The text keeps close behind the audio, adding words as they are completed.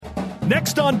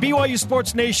Next on BYU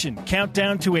Sports Nation,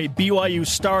 countdown to a BYU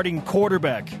starting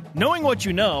quarterback. Knowing what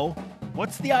you know,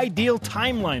 what's the ideal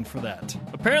timeline for that?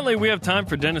 Apparently, we have time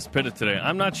for Dennis Pitta today.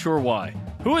 I'm not sure why.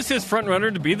 Who is his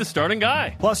frontrunner to be the starting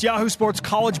guy? Plus, Yahoo Sports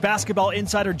college basketball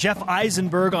insider Jeff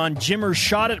Eisenberg on Jimmer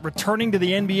Shoddet returning to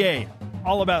the NBA.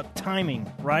 All about timing,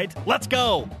 right? Let's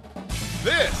go!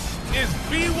 This is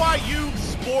BYU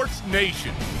Sports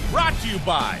Nation, brought to you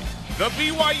by The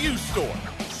BYU Store.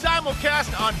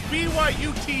 Simulcast on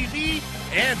BYU TV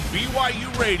and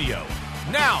BYU Radio.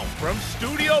 Now, from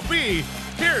Studio B,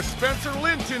 here's Spencer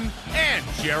Linton and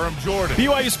Jerem Jordan.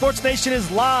 BYU Sports Nation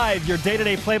is live, your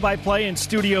day-to-day play-by-play in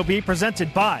Studio B,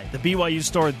 presented by the BYU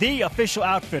Store, the official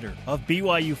outfitter of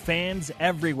BYU fans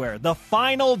everywhere. The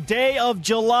final day of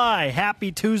July.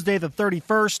 Happy Tuesday the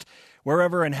 31st.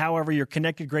 Wherever and however you're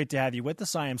connected, great to have you with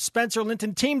us. I am Spencer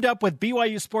Linton, teamed up with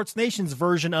BYU Sports Nation's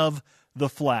version of The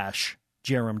Flash,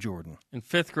 Jerem Jordan. In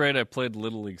 5th grade, I played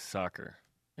Little League Soccer,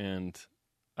 and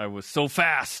I was so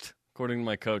fast, according to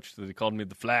my coach, that he called me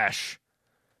The Flash.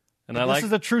 And this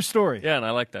is a true story. Yeah, and I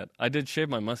like that. I did shave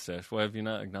my mustache. Why have you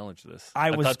not acknowledged this?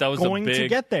 I thought that was going to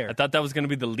get there. I thought that was going to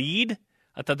be the lead.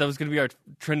 I thought that was going to be our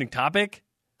trending topic.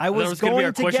 I was going to be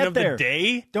our to question get of there. the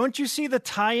day. Don't you see the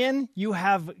tie-in? You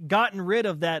have gotten rid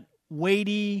of that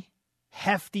weighty,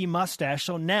 hefty mustache,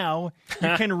 so now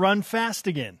you can run fast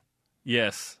again.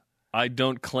 Yes. I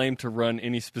don't claim to run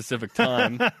any specific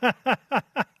time.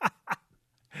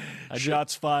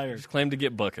 Shots fired. I just claim to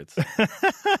get buckets.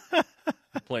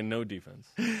 Play no defense.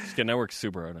 Just kidding. I work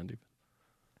super hard on defense.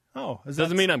 Oh,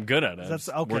 doesn't mean I'm good at it. That's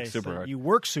I okay. work super hard. You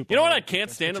work super. You know hard. what I can't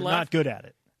stand in life? Not good at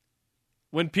it.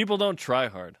 When people don't try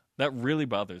hard, that really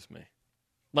bothers me.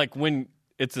 Like when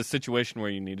it's a situation where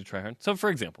you need to try hard. So, for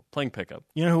example, playing pickup.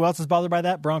 You know who else is bothered by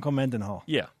that? Bronco Mendenhall.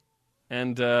 Yeah,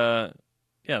 and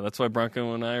that's why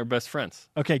Bronco and I are best friends.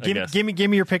 Okay, give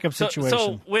me your pickup situation.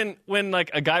 So when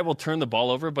like a guy will turn the ball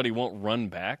over, but he won't run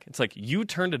back, it's like you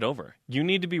turned it over. You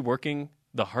need to be working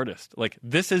the hardest. Like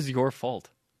this is your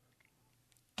fault.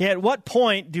 Okay, at what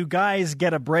point do guys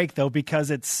get a break though? Because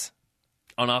it's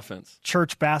on offense.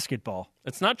 Church basketball.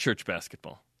 It's not church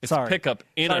basketball. It's Sorry. Pickup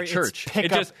in a church. It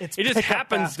just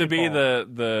happens to be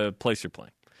the place you're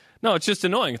playing. No, it's just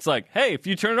annoying. It's like, hey, if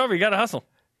you turn it over, you got to hustle.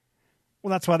 Well,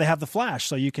 that's why they have the flash,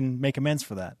 so you can make amends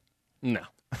for that. No.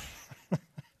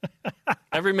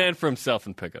 Every man for himself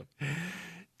in pickup.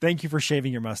 Thank you for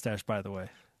shaving your mustache, by the way.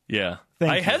 Yeah.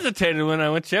 I hesitated when I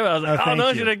went to shave it. I was like, oh,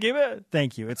 no, should I give it?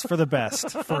 Thank you. It's for the best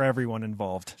for everyone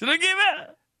involved. Should I give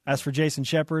it? As for Jason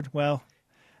Shepard, well,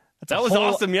 that was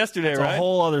awesome yesterday, right? That's a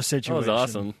whole other situation. That was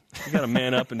awesome. You got to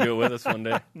man up and do it with us one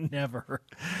day. Never.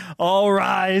 All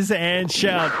rise and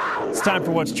shout. It's time for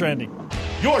What's Trending.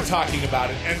 You're talking about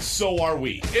it, and so are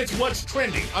we. It's What's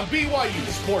Trending on BYU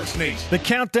Sports Nation. The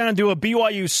countdown to a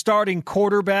BYU starting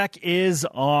quarterback is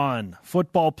on.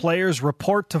 Football players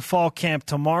report to fall camp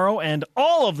tomorrow, and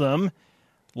all of them,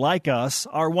 like us,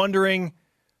 are wondering,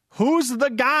 who's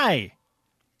the guy?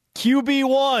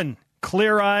 QB1,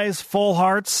 clear eyes, full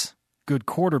hearts, good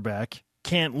quarterback,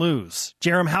 can't lose.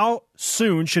 Jerem, how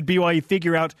soon should BYU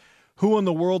figure out who in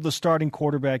the world the starting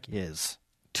quarterback is?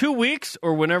 2 weeks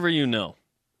or whenever you know.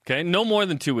 Okay, no more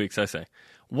than 2 weeks, I say.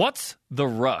 What's the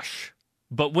rush?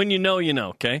 But when you know,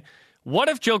 okay? What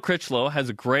if Joe Critchlow has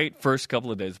a great first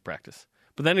couple of days of practice,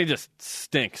 but then he just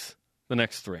stinks the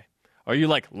next 3? Are you,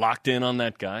 locked in on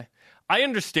that guy? I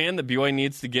understand that BYU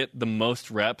needs to get the most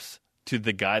reps to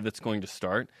the guy that's going to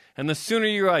start, and the sooner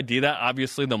you ID that,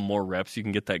 obviously, the more reps you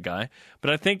can get that guy. But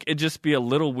I think it'd just be a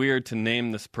little weird to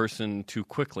name this person too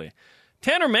quickly.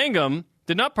 Tanner Mangum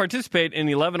did not participate in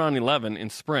 11-on-11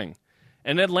 in spring.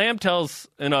 And Ed Lamb tells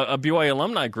in a BYU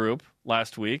alumni group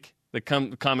last week, the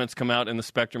comments come out in the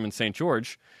Spectrum in St.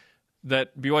 George,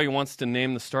 that BYU wants to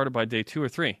name the starter by day 2 or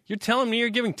 3. You're telling me you're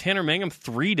giving Tanner Mangum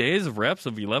 3 days of reps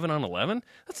of 11-on-11?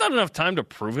 That's not enough time to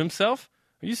prove himself.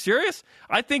 Are you serious?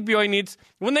 I think BYU needs,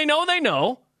 when they know, they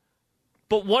know.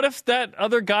 But what if that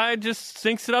other guy just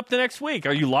syncs it up the next week?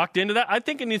 Are you locked into that? I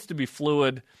think it needs to be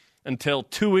fluid until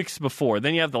 2 weeks before.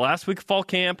 Then you have the last week of fall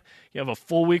camp. You have a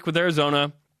full week with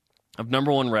Arizona of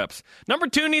number 1 reps. Number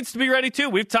 2 needs to be ready too.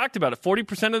 We've talked about it.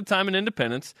 40% of the time in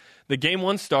Independence, the game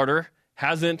 1 starter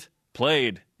hasn't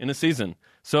played in a season.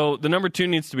 So the number 2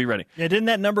 needs to be ready. Yeah, didn't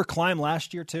that number climb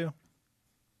last year too?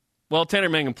 Well, Tanner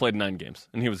Mangum played 9 games,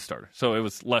 and he was a starter, so it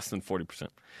was less than 40%.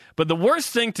 But the worst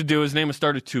thing to do is name a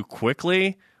starter too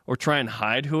quickly or try and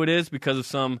hide who it is because of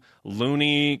some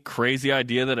loony, crazy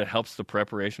idea that it helps the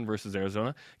preparation versus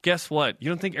Arizona. Guess what? You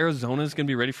don't think Arizona is going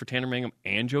to be ready for Tanner Mangum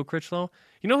and Joe Critchlow?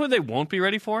 You know who they won't be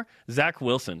ready for? Zach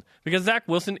Wilson, because Zach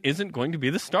Wilson isn't going to be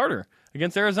the starter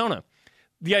against Arizona.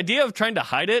 The idea of trying to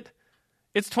hide it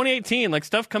It's 2018. Like,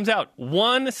 stuff comes out.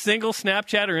 One single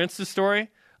Snapchat or Insta story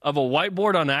of a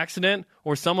whiteboard on accident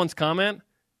or someone's comment,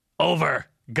 over,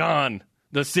 gone.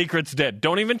 The secret's dead.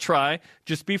 Don't even try.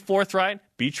 Just be forthright,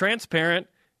 be transparent,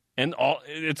 and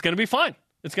it's going to be fine.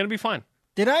 It's going to be fine.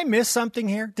 Did I miss something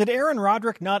here? Did Aaron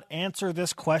Roderick not answer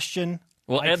this question?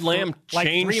 Well, Ed Lamb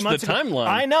changed 3 months the timeline.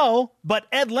 I know, but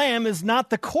Ed Lamb is not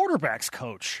the quarterback's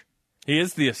coach. He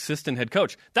is the assistant head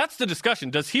coach. That's the discussion.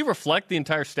 Does he reflect the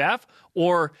entire staff,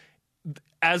 or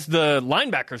as the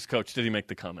linebackers coach, did he make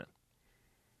the comment?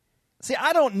 See,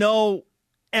 I don't know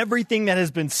everything that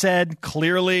has been said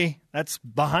clearly. That's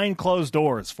behind closed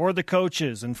doors for the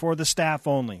coaches and for the staff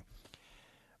only.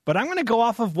 But I'm going to go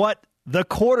off of what the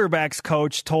quarterback's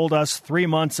coach told us 3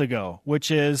 months ago,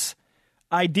 which is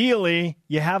ideally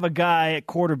you have a guy at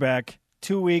quarterback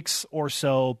 2 weeks or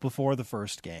so before the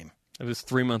first game. It was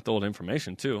 3-month-old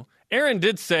information, too. Aaron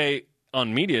did say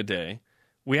on Media Day,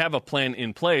 we have a plan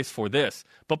in place for this.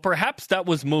 But perhaps that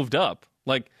was moved up.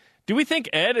 Like, do we think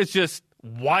Ed is just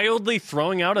wildly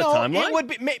throwing out a timeline? It would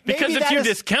be, because if you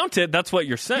discount it, that's what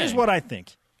you're saying. Here's what I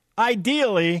think.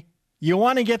 Ideally, you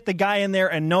want to get the guy in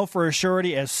there and know for a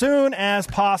surety as soon as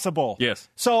possible. Yes.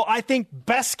 So I think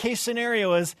best case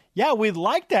scenario is, yeah, we'd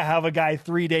like to have a guy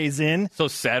 3 days in. So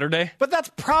Saturday? But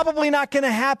that's probably not going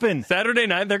to happen. Saturday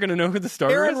night, they're going to know who the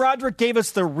starter Aaron is? Roderick gave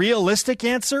us the realistic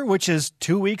answer, which is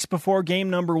 2 weeks before game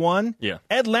number 1. Yeah.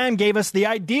 Ed Lamb gave us the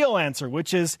ideal answer,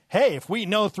 which is, hey, if we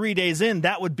know 3 days in,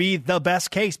 that would be the best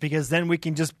case because then we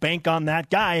can just bank on that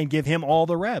guy and give him all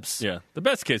the reps. Yeah. The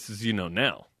best case is you know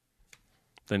now.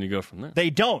 Then you go from there. They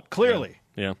don't, clearly.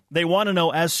 Yeah. They want to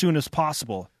know as soon as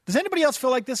possible. Does anybody else feel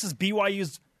like this is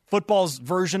BYU's football's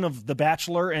version of The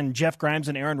Bachelor and Jeff Grimes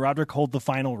and Aaron Roderick hold the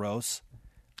final rose?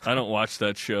 I don't watch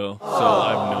that show, so I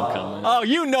have no comment. Oh,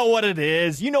 you know what it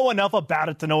is. You know enough about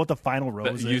it to know what the final rose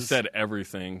is. You said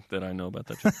everything that I know about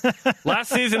that show.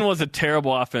 Last season was a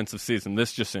terrible offensive season.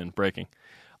 This just in, breaking.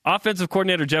 Offensive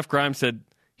coordinator Jeff Grimes said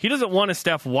he doesn't want his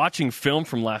staff watching film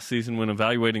from last season when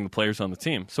evaluating the players on the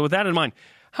team. So with that in mind,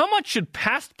 how much should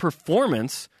past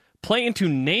performance play into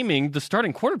naming the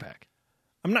starting quarterback?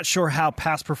 I'm not sure how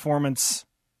past performance,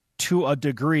 to a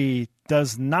degree,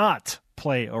 does not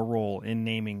play a role in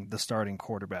naming the starting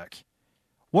quarterback.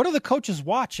 What do the coaches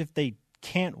watch if they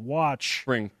can't watch?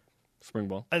 Spring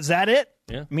ball. Is that it?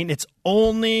 Yeah. I mean, it's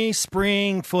only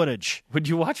spring footage. Would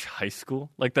you watch high school?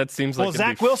 Like, that seems like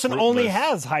Zach Wilson only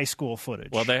has high school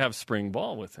footage. Well, they have spring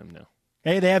ball with him now.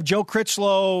 Hey, they have Joe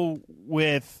Critchlow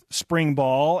with spring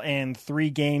ball and 3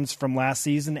 games from last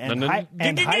season and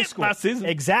high school. Last season.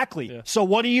 Exactly. Yeah. So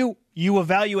what do you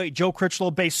evaluate Joe Critchlow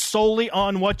based solely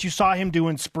on what you saw him do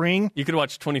in spring? You could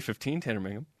watch 2015 Tanner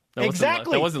Mangum.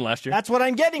 Exactly. That wasn't last year. That's what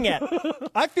I'm getting at.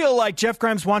 I feel like Jeff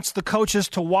Grimes wants the coaches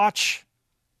to watch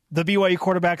the BYU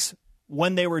quarterbacks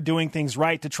when they were doing things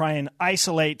right to try and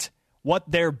isolate what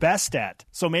they're best at.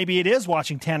 So maybe it is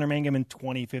watching Tanner Mangum in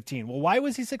 2015. Well, why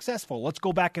was he successful? Let's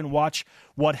go back and watch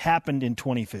what happened in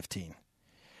 2015.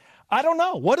 I don't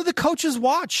know. What do the coaches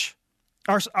watch?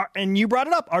 And you brought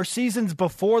it up. Our seasons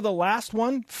before the last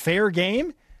one, fair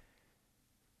game?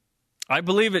 I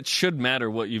believe it should matter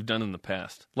what you've done in the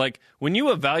past. Like, when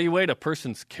you evaluate a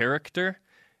person's character,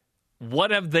 what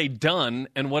have they done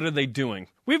and what are they doing?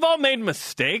 We've all made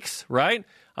mistakes, right?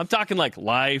 I'm talking like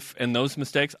life and those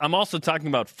mistakes. I'm also talking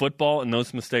about football and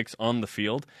those mistakes on the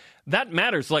field. That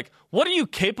matters. Like, what are you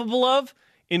capable of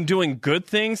in doing good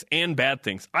things and bad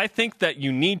things? I think that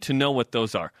you need to know what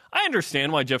those are. I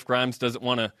understand why Jeff Grimes doesn't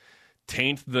want to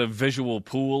taint the visual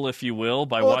pool, if you will,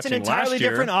 by watching last year. It's an entirely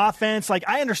different offense. Like,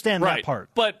 I understand that part.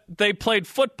 But they played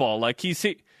football. Like,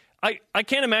 I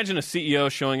can't imagine a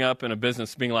CEO showing up in a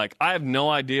business being like, I have no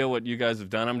idea what you guys have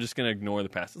done. I'm just going to ignore the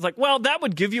past. It's like, well, that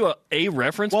would give you a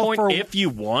reference point if you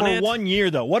want it. For 1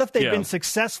 year, though. What if they've been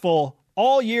successful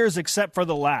all years except for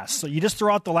the last? So you just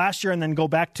throw out the last year and then go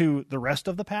back to the rest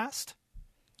of the past?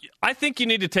 I think you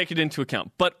need to take it into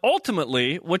account. But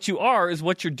ultimately, what you are is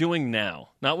what you're doing now.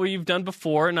 Not what you've done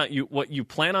before, not what you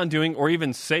plan on doing or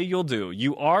even say you'll do.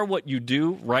 You are what you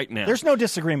do right now. There's no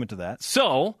disagreement to that.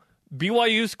 So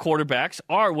BYU's quarterbacks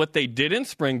are what they did in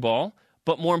spring ball,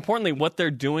 but more importantly, what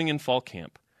they're doing in fall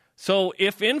camp. So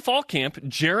if in fall camp,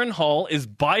 Jaren Hall is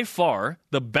by far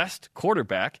the best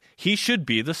quarterback, he should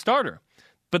be the starter.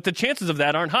 But the chances of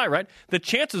that aren't high, right? The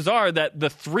chances are that the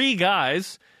 3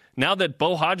 guys, now that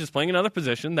Bo Hodge is playing another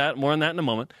position, more on that in a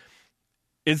moment,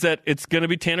 is that it's going to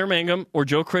be Tanner Mangum or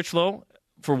Joe Critchlow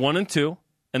for 1 and 2,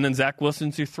 and then Zach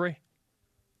Wilson through 3.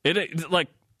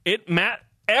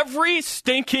 Every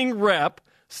stinking rep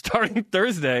starting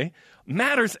Thursday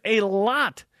matters a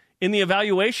lot in the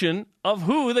evaluation of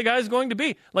who the guy's going to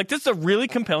be. Like, this is a really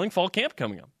compelling fall camp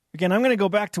coming up. Again, I'm going to go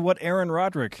back to what Aaron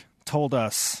Roderick told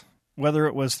us, whether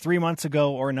it was 3 months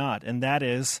ago or not, and that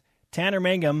is Tanner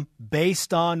Mangum,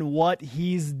 based on what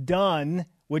he's done,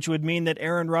 which would mean that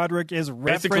Aaron Roderick is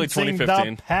Basically referencing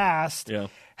 2015. the past, Yeah.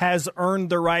 has earned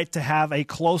the right to have a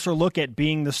closer look at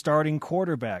being the starting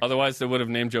quarterback. Otherwise, they would have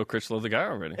named Joe Critchlow the guy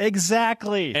already.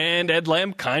 Exactly. And Ed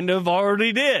Lamb kind of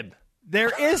already did.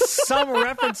 There is some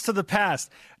reference to the past.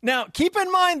 Now, keep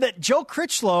in mind that Joe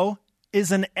Critchlow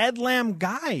is an Ed Lamb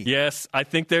guy. Yes, I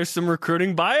think there's some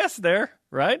recruiting bias there,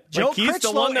 right? Joe Like, he's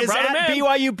the one Critchlow that is brought him at in.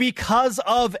 BYU because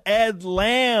of Ed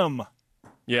Lamb.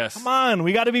 Yes. Come on,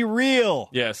 we got to be real.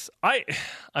 Yes. I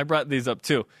brought these up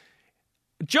too.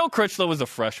 Joe Critchlow was a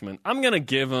freshman. I'm going to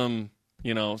give him,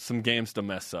 some games to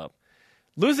mess up.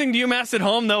 Losing to UMass at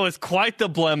home, though, is quite the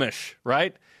blemish,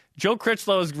 right? Joe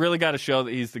Critchlow has really got to show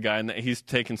that he's the guy and that he's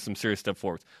taken some serious step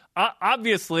forwards.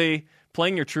 Obviously,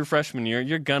 playing your true freshman year,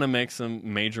 you're going to make some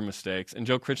major mistakes, and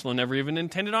Joe Critchlow never even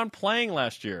intended on playing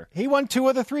last year. He won 2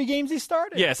 of the 3 games he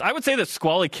started. Yes, I would say that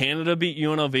Squally Canada beat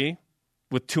UNLV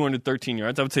with 213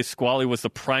 yards. I would say Squally was the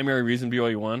primary reason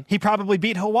BYU won. He probably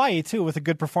beat Hawaii, too, with a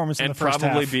good performance in the first half.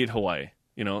 And probably beat Hawaii.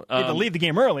 He had to leave the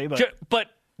game early. But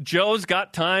Joe's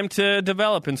got time to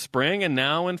develop in spring and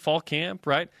now in fall camp,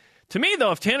 right? To me,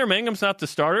 though, if Tanner Mangum's not the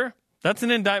starter, that's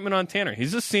an indictment on Tanner.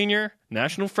 He's a senior,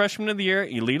 National Freshman of the Year,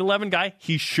 Elite 11 guy.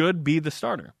 He should be the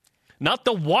starter, not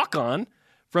the walk-on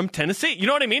from Tennessee. You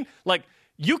know what I mean? Like,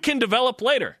 you can develop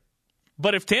later.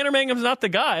 But if Tanner Mangum's not the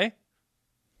guy,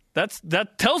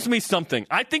 that tells me something.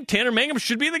 I think Tanner Mangum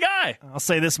should be the guy. I'll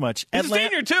say this much. He's a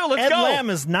senior, too. Let's Ed go. Lamb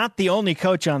is not the only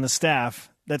coach on the staff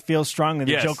that feels strongly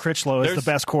that Joe Critchlow is the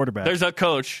best quarterback. There's a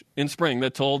coach in spring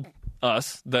that told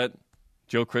us that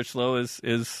Joe Critchlow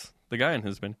is the guy and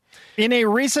has been. In a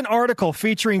recent article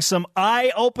featuring some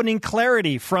eye-opening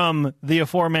clarity from the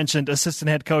aforementioned assistant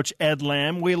head coach Ed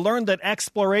Lamb, we learned that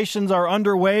explorations are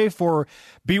underway for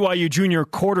BYU junior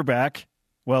quarterback.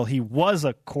 Well, he was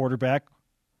a quarterback.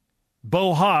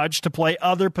 Bo Hodge to play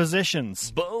other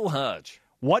positions. Bo Hodge.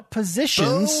 What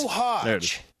positions Bo Hodge. There it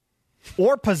is.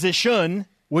 or position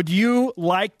would you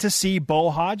like to see Bo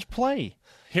Hodge play?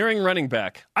 Hearing running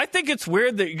back. I think it's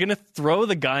weird that you're going to throw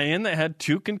the guy in that had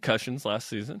 2 concussions last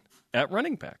season at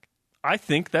running back. I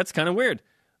think that's kind of weird.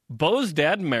 Bo's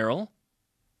dad, Merrill,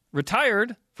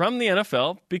 retired from the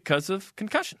NFL because of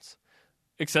concussions.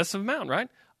 Excessive amount, right?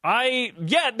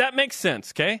 That makes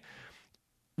sense, okay?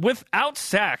 Without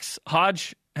sacks,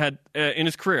 Hodge had, in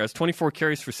his career, has 24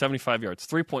 carries for 75 yards,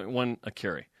 3.1 a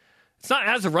carry. It's not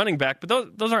as a running back, but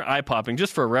those aren't eye-popping.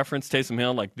 Just for a reference, Taysom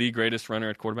Hill, like the greatest runner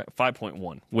at quarterback,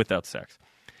 5.1 without sacks.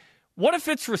 What if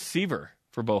it's receiver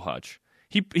for Bo Hodge?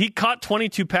 He caught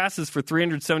 22 passes for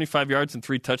 375 yards and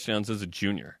 3 touchdowns as a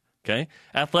junior. Okay,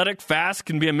 athletic, fast,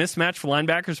 can be a mismatch for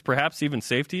linebackers, perhaps even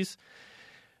safeties.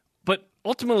 But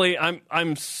ultimately,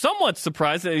 I'm somewhat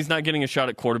surprised that he's not getting a shot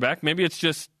at quarterback. Maybe it's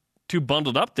just too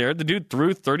bundled up there. The dude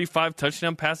threw 35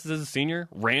 touchdown passes as a senior,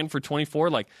 ran for 24.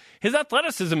 Like, his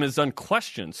athleticism is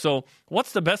unquestioned. So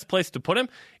what's the best place to put him?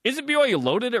 Is it BYU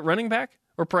loaded at running back?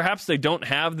 Or perhaps they don't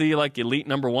have the elite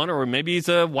number one, or maybe he's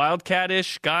a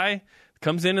wildcat-ish guy,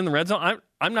 comes in the red zone.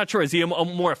 I'm not sure. Is he a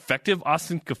more effective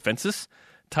Austin Kofensis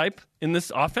type in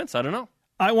this offense? I don't know.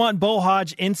 I want Bo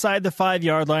Hodge inside the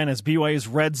 5-yard line as BYU's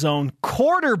red zone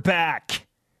quarterback.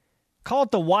 Call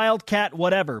it the Wildcat,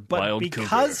 whatever. But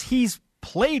because he's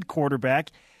played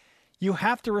quarterback, you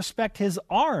have to respect his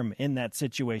arm in that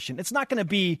situation. It's not going to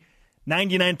be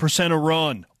 99% a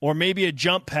run or maybe a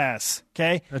jump pass,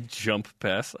 okay? A jump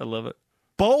pass. I love it.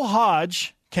 Bo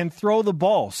Hodge can throw the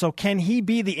ball. So can he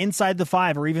be the inside the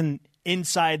 5 or even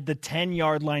inside the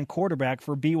 10-yard line quarterback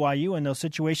for BYU in those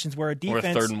situations where a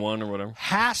defense or a 3rd and 1 or whatever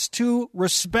has to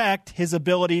respect his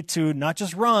ability to not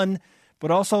just run, but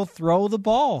also throw the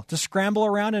ball, to scramble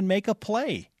around and make a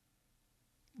play.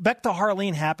 Back to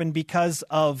Harline happened because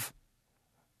of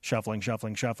shuffling.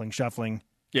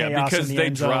 Yeah, because they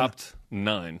dropped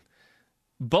 9.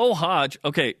 Bo Hodge,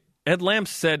 okay, Ed Lamb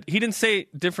said, he didn't say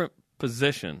different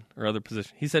position or other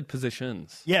position. He said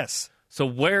positions. Yes. So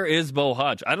where is Bo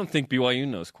Hodge? I don't think BYU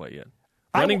knows quite yet.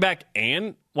 Running back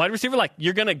and wide receiver,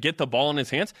 you're going to get the ball in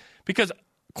his hands? Because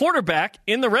quarterback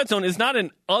in the red zone is not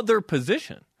an other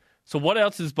position. So what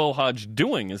else is Bo Hodge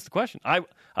doing is the question.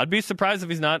 I'd be surprised if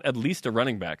he's not at least a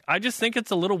running back. I just think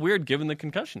it's a little weird given the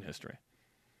concussion history.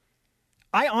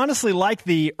 I honestly like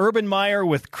the Urban Meyer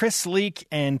with Chris Leak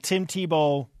and Tim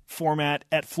Tebow format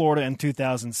at Florida in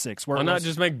 2006. Where Why not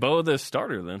just make Bo the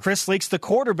starter then? Chris Leak's the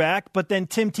quarterback, but then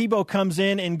Tim Tebow comes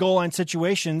in goal line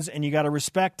situations, and you got to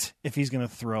respect if he's going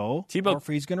to throw or if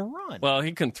he's going to run. Well,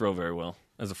 he couldn't throw very well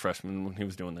as a freshman when he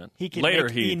was doing that. He can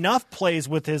make enough plays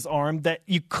with his arm that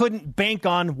you couldn't bank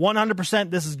on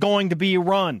 100% this is going to be a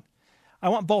run. I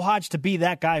want Bo Hodge to be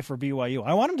that guy for BYU.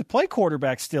 I want him to play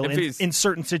quarterback still in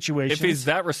certain situations. If he's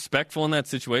that respectful in that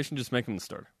situation, just make him the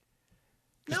starter.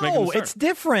 No, it's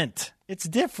different. It's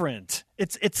different.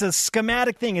 It's a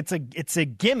schematic thing. It's a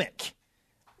gimmick.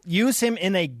 Use him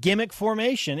in a gimmick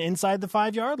formation inside the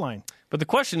 5-yard line. But the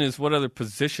question is, what other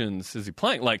positions is he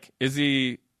playing? Like, is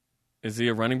he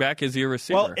a running back? Is he a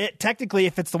receiver? Well, technically,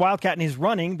 if it's the Wildcat and he's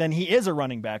running, then he is a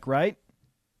running back, right?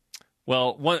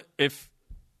 Well, if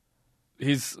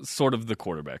he's sort of the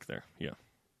quarterback there, yeah.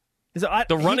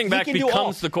 The running back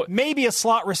becomes the maybe a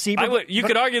slot receiver. You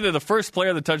could argue that the first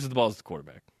player that touches the ball is the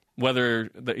quarterback, whether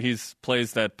he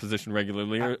plays that position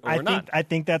regularly or not. I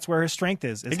think that's where his strength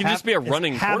is. He can just be a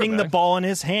running having quarterback. the ball in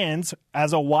his hands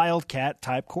as a Wildcat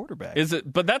type quarterback. Is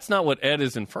it? But that's not what Ed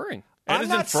is inferring. Ed is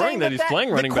inferring that he's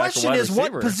playing running back or wide receiver. The question is,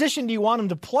 what position do you want him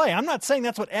to play? I'm not saying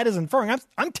that's what Ed is inferring.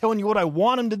 I'm telling you what I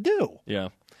want him to do. Yeah.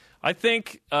 I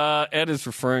think Ed is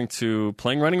referring to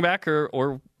playing running back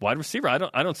or wide receiver.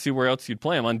 I don't see where else you'd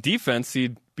play him. On defense,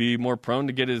 he'd be more prone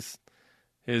to get his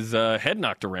head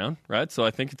knocked around, right? So I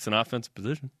think it's an offensive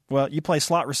position. Well, you play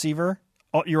slot receiver,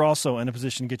 you're also in a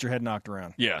position to get your head knocked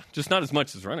around. Yeah, just not as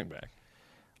much as running back.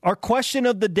 Our question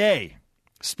of the day,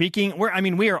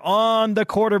 we are on the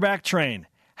quarterback train.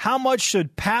 How much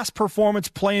should past performance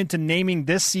play into naming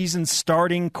this season's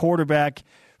starting quarterback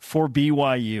for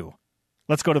BYU?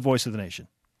 Let's go to Voice of the Nation.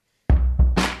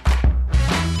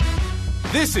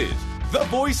 This is the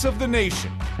Voice of the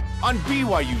Nation on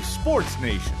BYU Sports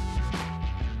Nation.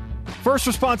 First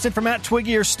response in from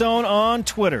 @Twiggy or Stone on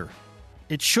Twitter.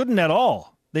 It shouldn't at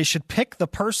all. They should pick the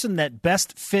person that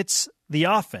best fits the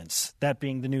offense, that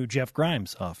being the new Jeff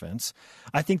Grimes offense.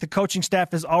 I think the coaching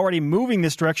staff is already moving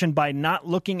this direction by not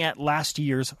looking at last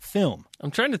year's film. I'm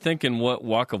trying to think in what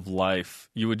walk of life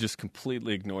you would just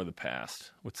completely ignore the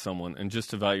past with someone and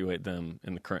just evaluate them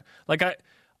in the current. Like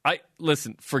I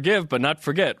listen, forgive but not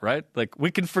forget, right? Like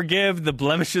we can forgive the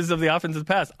blemishes of the offense of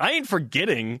the past. I ain't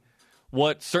forgetting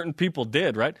what certain people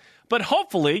did, right? But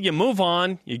hopefully you move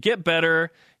on, you get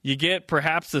better, you get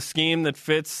perhaps a scheme that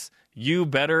fits you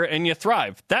better, and you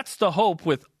thrive. That's the hope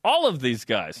with all of these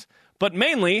guys. But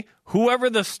mainly, whoever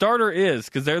the starter is,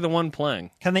 because they're the one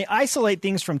playing. Can they isolate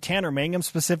things from Tanner Mangum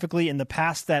specifically in the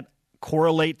past that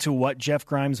correlate to what Jeff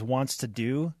Grimes wants to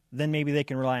do? Then maybe they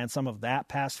can rely on some of that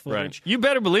past footage. Right. You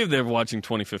better believe they're watching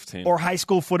 2015. Or high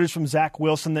school footage from Zach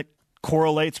Wilson that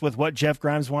correlates with what Jeff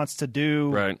Grimes wants to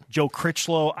do. Right. Joe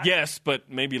Critchlow. Yes,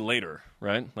 but maybe later,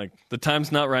 right? Like, the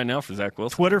time's not right now for Zach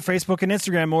Wilson. Twitter, Facebook, and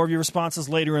Instagram. More of your responses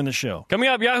later in the show. Coming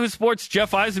up, Yahoo Sports'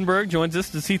 Jeff Eisenberg joins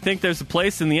us. Does he think there's a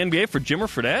place in the NBA for Jimmer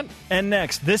Fredette? And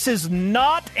next, this is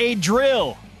not a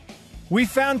drill. We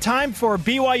found time for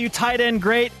BYU tight end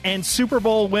great and Super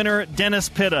Bowl winner Dennis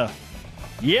Pitta.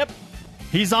 Yep,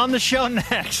 he's on the show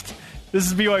next. This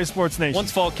is BYU Sports Nation.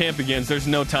 Once fall camp begins, there's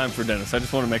no time for Dennis. I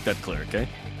just want to make that clear, okay?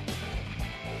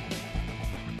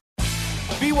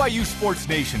 BYU Sports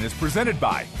Nation is presented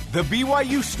by The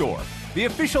BYU Store, the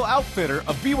official outfitter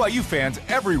of BYU fans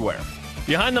everywhere.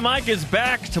 Behind the Mic is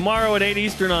back tomorrow at 8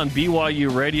 Eastern on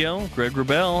BYU Radio. Greg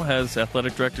Wrubell has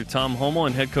athletic director Tom Homo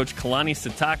and head coach Kalani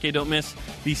Sitake. Don't miss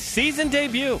the season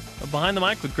debut of Behind the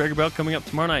Mic with Greg Wrubell coming up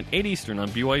tomorrow night, 8 Eastern on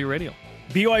BYU Radio.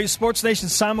 BYU Sports Nation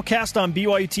simulcast on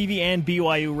BYU TV and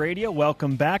BYU Radio.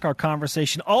 Welcome back. Our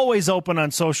conversation always open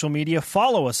on social media.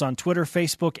 Follow us on Twitter,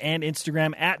 Facebook, and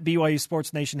Instagram at BYU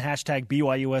Sports Nation, hashtag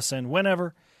BYUSN,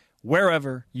 whenever,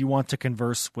 wherever you want to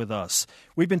converse with us.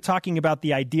 We've been talking about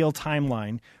the ideal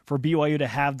timeline for BYU to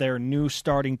have their new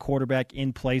starting quarterback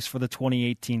in place for the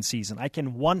 2018 season. I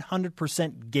can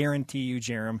 100% guarantee you,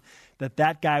 Jerem,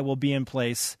 that guy will be in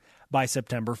place by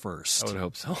September 1st. I would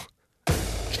hope so.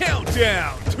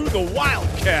 Countdown to the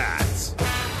Wildcats.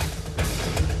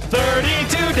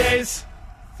 32 days.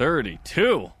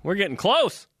 32. We're getting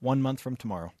close. 1 month from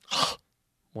tomorrow.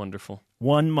 Wonderful.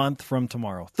 1 month from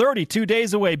tomorrow. 32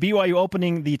 days away, BYU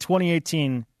opening the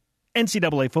 2018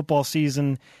 NCAA football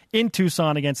season in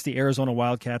Tucson against the Arizona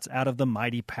Wildcats out of the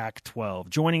mighty Pac-12.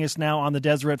 Joining us now on the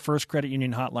Deseret First Credit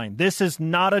Union hotline. This is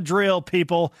not a drill,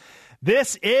 people.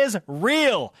 This is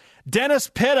real. Dennis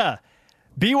Pitta,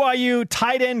 BYU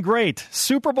tight end great,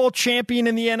 Super Bowl champion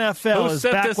in the NFL, is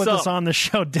back with us on the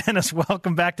show. Dennis,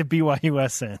 welcome back to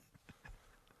BYUSN.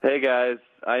 Hey, guys.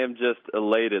 I am just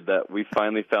elated that we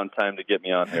finally found time to get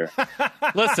me on here.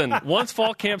 Listen, once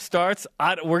fall camp starts,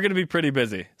 we're going to be pretty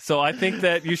busy. So I think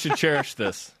that you should cherish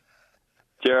this.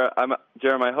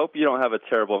 Jerem, I hope you don't have a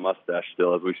terrible mustache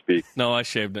still as we speak. No, I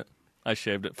shaved it.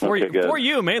 For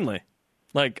you mainly.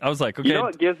 Like, I was like, okay. You know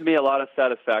what gives me a lot of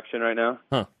satisfaction right now?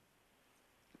 Huh.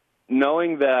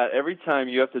 Knowing that every time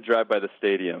you have to drive by the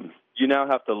stadium, you now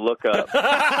have to look up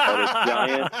at a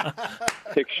giant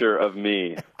picture of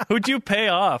me. Who'd you pay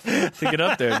off to get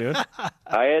up there, dude?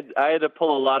 I had to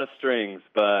pull a lot of strings,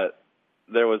 but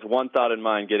there was one thought in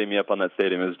mind getting me up on that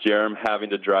stadium. It was Jerem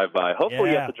having to drive by.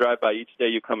 Hopefully you have to drive by each day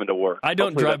you come into work. I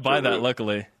don't drive by that,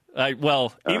 luckily.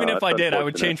 Even if I did, I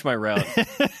would change my route.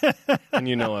 And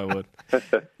you know I would.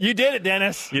 You did it,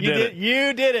 Dennis. You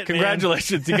did it.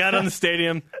 Congratulations. Man. You got on the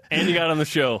stadium and you got on the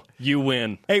show. You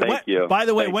win. Hey, Thank you. By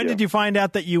the way, when did you find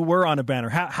out that you were on a banner?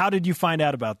 How did you find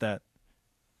out about that?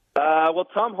 Well,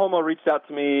 Tom Homo reached out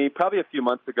to me probably a few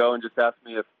months ago and just asked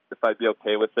me if I'd be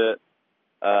okay with it.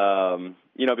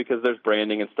 Because there's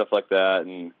branding and stuff like that.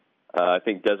 And I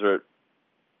think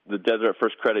the Deseret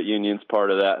First Credit Union's part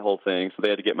of that whole thing, so they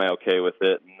had to get my okay with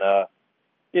it. And,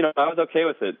 I was okay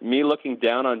with it. Me looking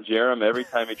down on Jerem every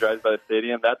time he drives by the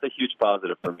stadium, that's a huge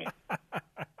positive for me.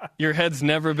 Your head's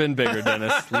never been bigger,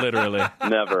 Dennis, literally.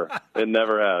 Never. It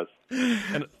never has.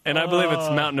 And I believe it's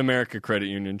Mountain America Credit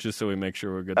Union, just so we make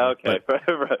sure we're good. Okay.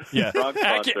 Yeah.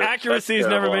 Accuracy's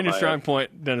never been your strong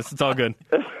point, Dennis. It's all good.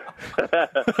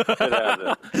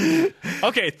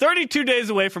 Okay, 32 days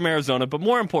away from Arizona, but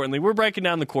more importantly, we're breaking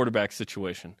down the quarterback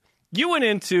situation. You went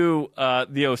into the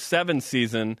 2007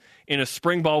 season in a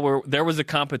spring ball where there was a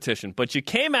competition, but you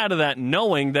came out of that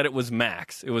knowing that it was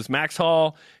Max. It was Max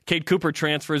Hall, Cade Cooper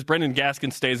transfers, Brendan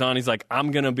Gaskin stays on. He's like,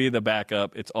 I'm going to be the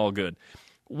backup. It's all good.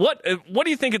 What do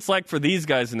you think it's like for these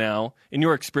guys now, in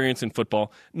your experience in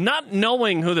football, not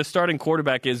knowing who the starting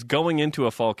quarterback is going into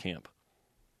a fall camp?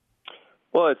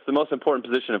 Well, it's the most important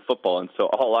position in football, and so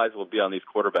all eyes will be on these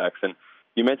quarterbacks. And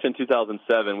you mentioned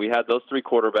 2007. We had those three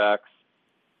quarterbacks.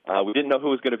 We didn't know who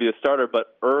was going to be the starter,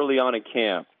 but early on in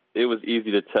camp, it was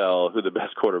easy to tell who the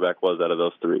best quarterback was out of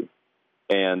those three.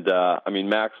 And,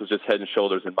 Max was just head and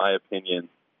shoulders, in my opinion,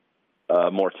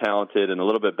 more talented and a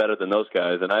little bit better than those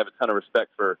guys. And I have a ton of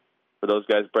respect for those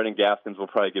guys. Brendan Gaskins will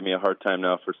probably give me a hard time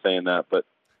now for saying that. But,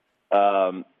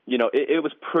 it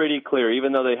was pretty clear.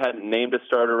 Even though they hadn't named a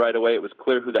starter right away, it was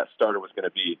clear who that starter was going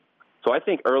to be. So I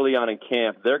think early on in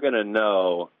camp, they're going to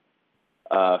know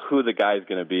who the guy's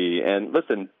going to be. And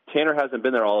listen, Tanner hasn't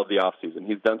been there all of the offseason.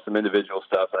 He's done some individual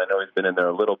stuff, and I know he's been in there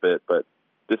a little bit, but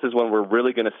this is when we're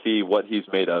really going to see what he's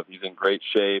made of. He's in great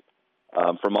shape.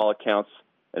 From all accounts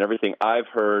and everything I've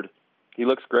heard, he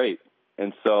looks great.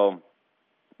 And so,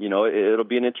 it'll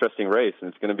be an interesting race, and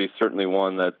it's going to be certainly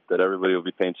one that everybody will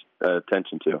be paying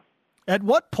attention to. At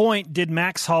what point did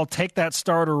Max Hall take that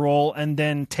starter role and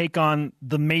then take on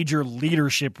the major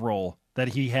leadership role that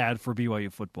he had for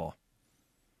BYU football?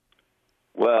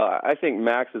 Well, I think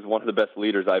Max is one of the best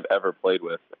leaders I've ever played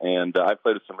with, and I've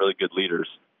played with some really good leaders.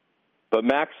 But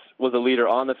Max was a leader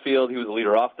on the field. He was a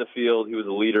leader off the field. He was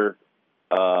a leader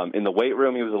in the weight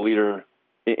room. He was a leader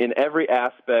in every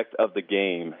aspect of the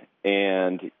game.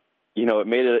 And, it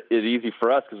made it easy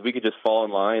for us because we could just fall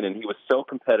in line, and he was so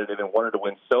competitive and wanted to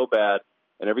win so bad.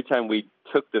 And every time we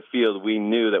took the field, we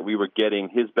knew that we were getting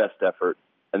his best effort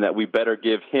and that we better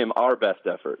give him our best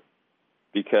effort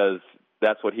because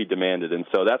that's what he demanded. And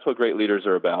so that's what great leaders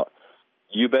are about.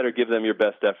 You better give them your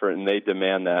best effort, and they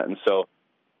demand that. And so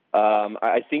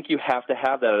I think you have to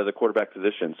have that at the quarterback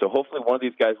position. So hopefully one of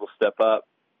these guys will step up.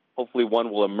 Hopefully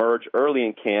one will emerge early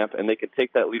in camp, and they can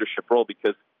take that leadership role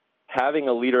because having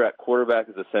a leader at quarterback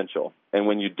is essential. And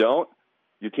when you don't,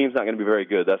 your team's not going to be very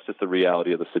good. That's just the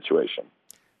reality of the situation.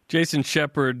 Jason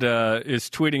Shepard is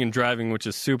tweeting and driving, which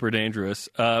is super dangerous.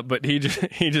 But he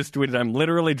just tweeted, "I'm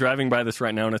literally driving by this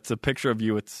right now, and it's a picture of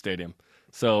you at the stadium."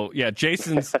 So yeah,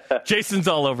 Jason's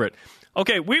all over it.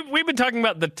 Okay, we've been talking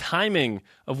about the timing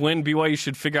of when BYU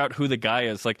should figure out who the guy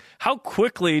is. Like, how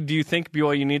quickly do you think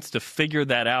BYU needs to figure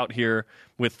that out here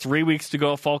with 3 weeks to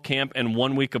go of fall camp and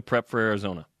 1 week of prep for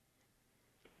Arizona?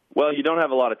 Well, you don't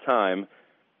have a lot of time,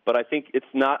 but I think it's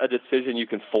not a decision you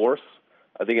can force.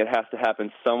 I think it has to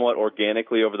happen somewhat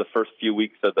organically over the first few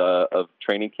weeks of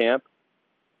training camp.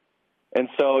 And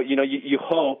so, you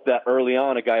hope that early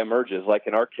on a guy emerges. Like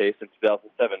in our case in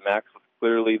 2007, Max was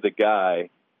clearly the guy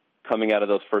coming out of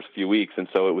those first few weeks. And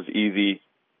so it was easy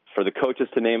for the coaches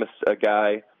to name a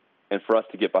guy and for us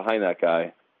to get behind that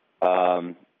guy.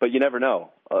 But you never know.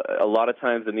 A lot of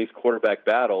times in these quarterback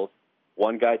battles,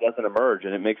 one guy doesn't emerge,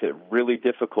 and it makes it really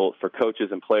difficult for coaches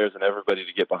and players and everybody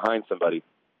to get behind somebody.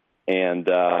 And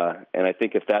I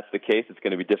think if that's the case, it's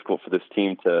going to be difficult for this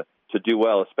team to do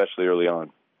well, especially early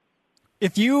on.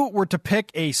 If you were to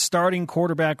pick a starting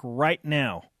quarterback right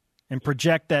now and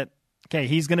project that, okay,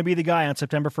 he's going to be the guy on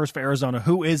September 1st for Arizona,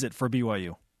 who is it for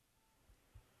BYU?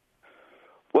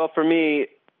 Well, for me,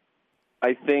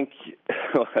 I think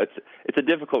it's a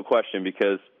difficult question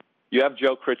because you have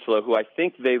Joe Critchlow, who I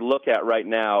think they look at right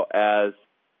now as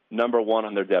number one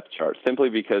on their depth chart, simply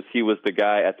because he was the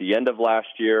guy at the end of last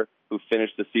year who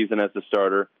finished the season as the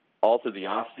starter. All through the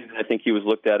offseason, I think he was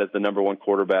looked at as the number one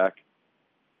quarterback.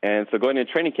 And so going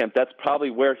into training camp, that's probably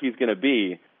where he's going to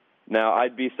be. Now,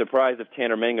 I'd be surprised if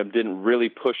Tanner Mangum didn't really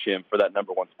push him for that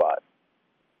number one spot.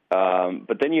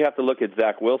 But then you have to look at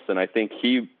Zach Wilson. I think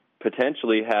he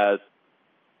potentially has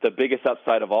the biggest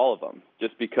upside of all of them,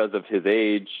 just because of his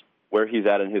age, where he's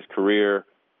at in his career,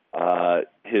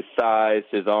 his size,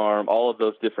 his arm, all of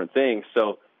those different things.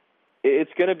 So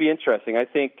it's going to be interesting. I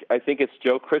think it's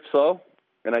Joe Critchlow,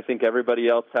 and I think everybody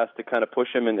else has to kind of push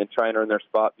him and try and earn their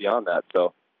spot beyond that.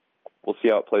 So we'll see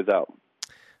how it plays out.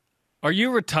 Are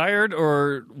you retired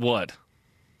or what?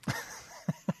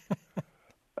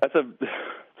 That's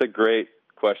a great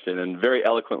question and very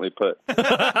eloquently put.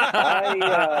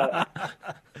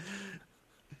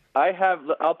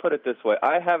 I'll put it this way.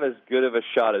 I have as good of a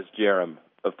shot as Jerem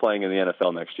of playing in the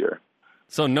NFL next year.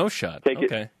 So no shot. Take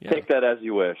that as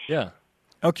you wish. Yeah.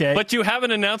 Okay. But you haven't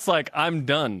announced, I'm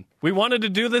done. We wanted to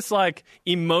do this,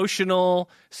 emotional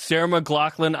Sarah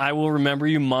McLachlan, I Will Remember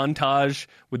You montage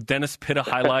with Dennis Pitta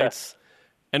highlights.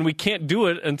 And we can't do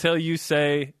it until you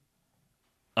say,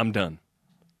 I'm done.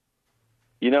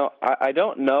 I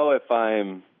don't know if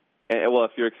I'm – well,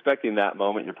 if you're expecting that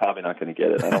moment, you're probably not going to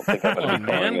get it. I don't think I'm going to be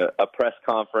calling a press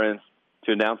conference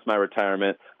to announce my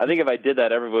retirement. I think if I did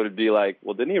that, everybody would be like,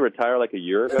 well, didn't he retire a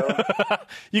year ago?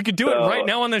 You could do it right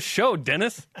now on this show,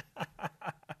 Dennis.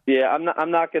 Yeah,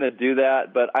 I'm not going to do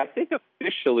that, but I think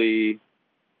officially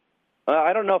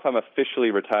I don't know if I'm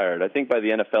officially retired. I think by the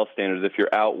NFL standards, if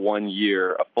you're out 1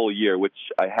 year, a full year, which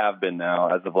I have been now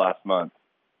as of last month,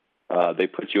 they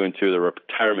put you into the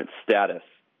retirement status.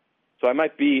 So I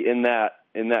might be in that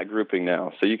grouping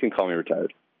now. So you can call me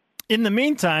retired. In the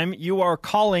meantime, you are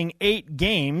calling 8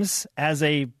 games as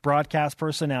a broadcast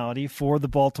personality for the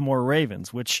Baltimore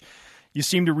Ravens, which you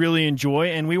seem to really enjoy,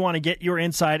 and we want to get your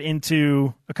insight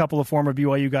into a couple of former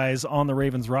BYU guys on the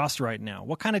Ravens roster right now.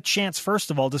 What kind of chance,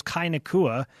 first of all, does Kai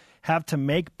Nakua have to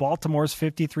make Baltimore's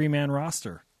 53-man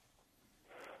roster?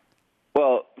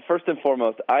 Well, first and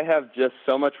foremost, I have just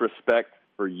so much respect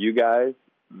for you guys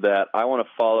that I want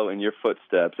to follow in your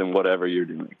footsteps in whatever you're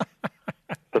doing.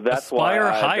 So that's why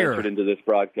I ventured into this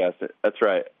broadcast. That's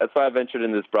right. That's why I ventured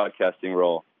into this broadcasting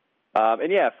role. And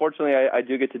yeah, fortunately, I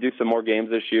do get to do some more games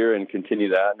this year and continue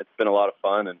that. And it's been a lot of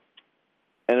fun, and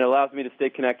it allows me to stay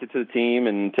connected to the team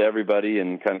and to everybody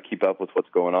and kind of keep up with what's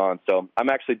going on. So I'm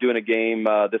actually doing a game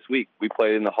this week. We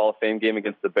played in the Hall of Fame game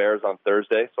against the Bears on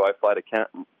Thursday, so I fly to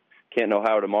Canton,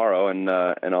 Ohio tomorrow, and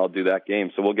I'll do that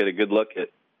game. So we'll get a good look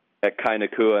at Kai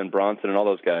Nakua and Bronson and all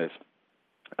those guys.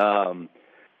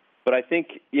 But I think,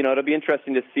 it'll be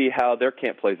interesting to see how their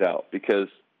camp plays out because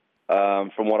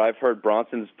from what I've heard,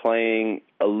 Bronson's playing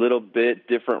a little bit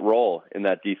different role in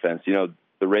that defense.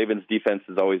 The Ravens' defense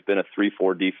has always been a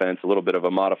 3-4 defense, a little bit of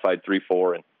a modified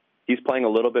 3-4, and he's playing a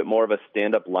little bit more of a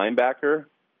stand-up linebacker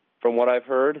from what I've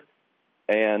heard.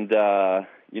 And,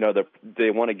 they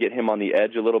want to get him on the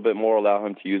edge a little bit more, allow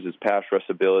him to use his pass rush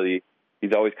ability.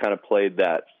 He's always kind of played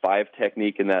that 5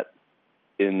 technique in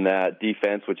that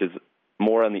defense, which is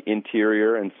more on the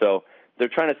interior. And so they're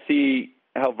trying to see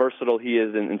how versatile he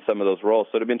is in some of those roles.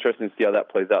 So it'll be interesting to see how that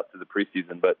plays out through the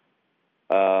preseason. But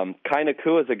Kai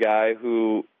Nakua is a guy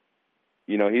who,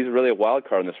 he's really a wild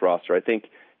card on this roster. I think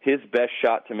his best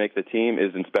shot to make the team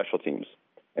is in special teams.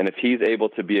 And if he's able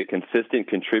to be a consistent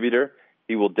contributor,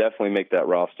 he will definitely make that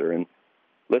roster. And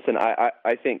listen,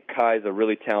 I think Kai's a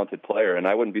really talented player, and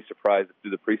I wouldn't be surprised if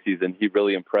through the preseason he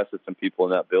really impresses some people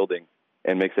in that building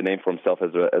and makes a name for himself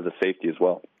as a safety as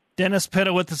well. Dennis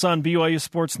Pitta with us on BYU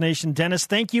Sports Nation. Dennis,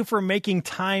 thank you for making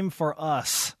time for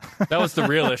us. That was the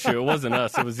real issue. It wasn't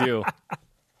us. It was you.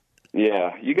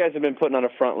 Yeah, you guys have been putting on a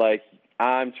front like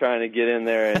I'm trying to get in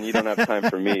there and you don't have time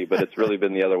for me, but it's really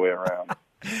been the other way around.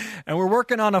 And we're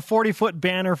working on a 40-foot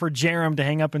banner for Jerem to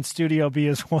hang up in Studio B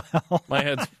as well. My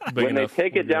head's big when enough. They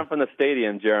take it down from the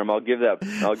stadium, Jerem, I'll give that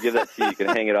to you. You can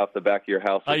hang it off the back of your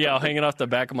house. Yeah, I'll hang it off the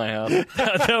back of my house.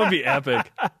 That would be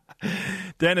epic.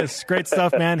 Dennis, great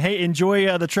stuff, man. Hey,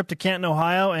 enjoy the trip to Canton,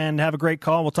 Ohio, and have a great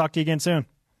call. We'll talk to you again soon.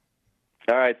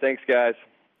 All right, thanks, guys.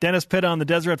 Dennis Pitta on the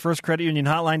Deseret First Credit Union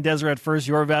Hotline. Deseret First,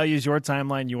 your values, your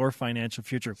timeline, your financial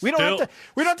future. We don't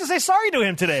have to say sorry to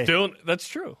him today. That's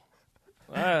true.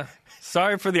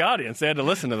 Sorry for the audience. They had to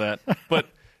listen to that. But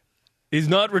he's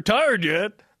not retired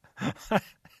yet.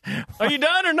 Are you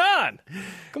done or not?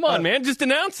 Come on, man. Just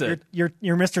announce it. Your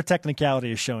Mr.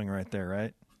 Technicality is showing right there,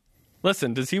 right?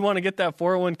 Listen, does he want to get that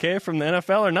 401k from the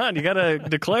NFL or not? You got to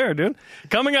declare, dude.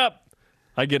 Coming up,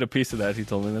 I get a piece of that, he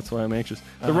told me. That's why I'm anxious.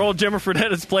 The role Jimmer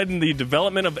Fredette has played in the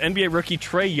development of NBA rookie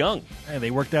Trae Young. Hey,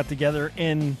 they worked out together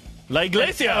in La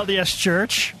Iglesia LDS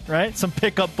Church, right? Some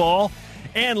pickup ball.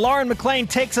 And Lauren McLean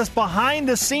takes us behind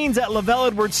the scenes at LaVell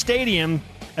Edwards Stadium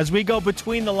as we go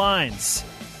between the lines.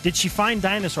 Did she find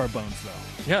dinosaur bones, though?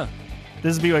 Yeah.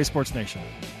 This is BYU Sports Nation.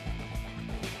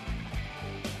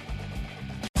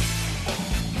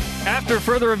 After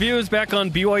further reviews back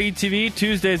on BYU TV,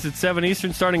 Tuesdays at 7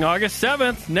 Eastern starting August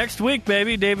 7th. Next week,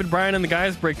 baby, David Bryan and the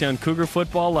guys break down Cougar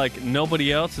football like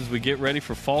nobody else as we get ready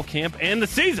for fall camp and the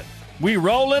season. We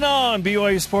rolling on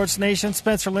BYU Sports Nation.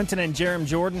 Spencer Linton and Jerem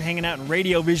Jordan hanging out in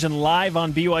Radio Vision live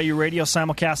on BYU Radio,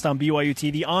 simulcast on BYU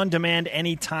TV, on demand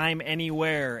anytime,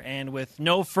 anywhere. And with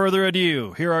no further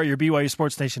ado, here are your BYU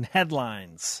Sports Nation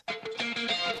headlines.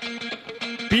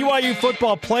 BYU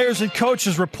football players and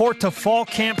coaches report to fall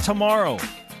camp tomorrow.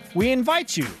 We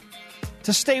invite you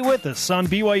to stay with us on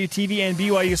BYU TV and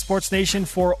BYU Sports Nation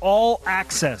for all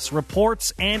access,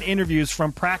 reports, and interviews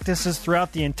from practices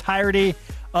throughout the entirety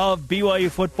of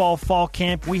BYU football fall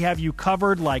camp. We have you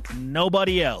covered like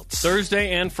nobody else.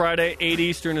 Thursday and Friday, 8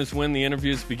 Eastern is when the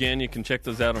interviews begin. You can check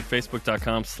those out on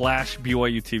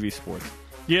Facebook.com/BYU TV Sports.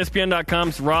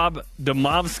 ESPN.com's Rob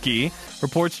Domovsky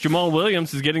reports Jamal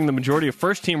Williams is getting the majority of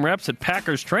first-team reps at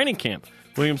Packers training camp.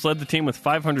 Williams led the team with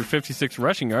 556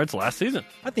 rushing yards last season.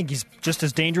 I think he's just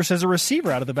as dangerous as a receiver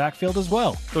out of the backfield as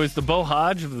well. So he's the Bo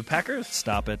Hodge of the Packers?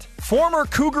 Stop it. Former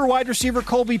Cougar wide receiver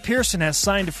Colby Pearson has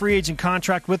signed a free agent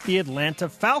contract with the Atlanta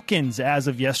Falcons as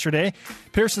of yesterday.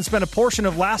 Pearson spent a portion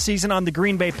of last season on the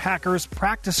Green Bay Packers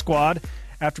practice squad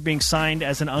after being signed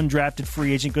as an undrafted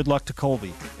free agent. Good luck to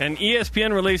Colby. And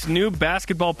ESPN released new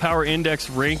Basketball Power Index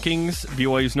rankings.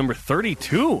 BYU's number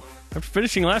 32. After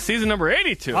finishing last season number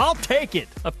 82. I'll take it.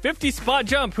 A 50-spot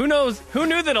jump. Who knew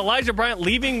that Elijah Bryant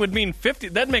leaving would mean 50?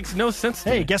 That makes no sense to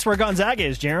me. Hey, guess where Gonzaga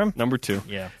is, Jerem? Number 2.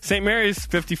 Yeah. St. Mary's,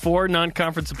 54.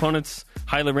 Non-conference opponents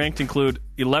highly ranked include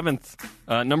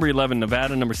number 11,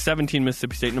 Nevada, number 17,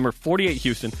 Mississippi State, number 48,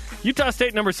 Houston, Utah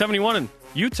State, number 71, and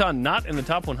Utah not in the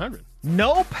top 100.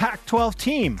 No Pac-12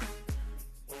 team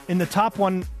in the top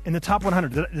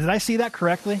 100. Did I see that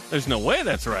correctly? There's no way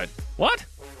that's right. What?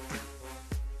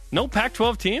 No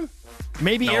Pac-12 team?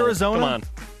 Maybe no, Arizona? Come on.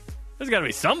 There's got to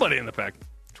be somebody in the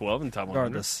Pac-12 in the top 100.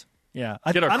 Regardless. Yeah.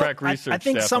 Get our crack research I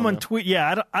think staff someone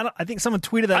I think someone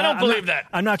tweeted that. I don't believe that.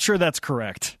 I'm not sure that's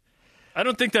correct. I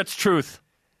don't think that's truth.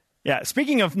 Yeah,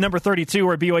 speaking of number 32,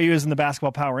 where BYU is in the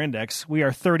Basketball Power Index, we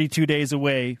are 32 days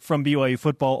away from BYU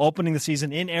football opening the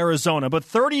season in Arizona, but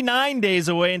 39 days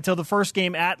away until the first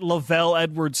game at LaVell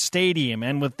Edwards Stadium.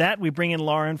 And with that, we bring in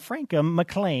Lauren Frankham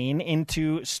McLean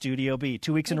into Studio B.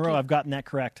 2 weeks in a row, I've gotten that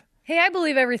correct. Hey, I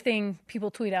believe everything people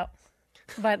tweet out,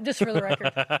 but just for the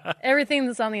record, everything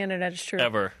that's on the internet is true.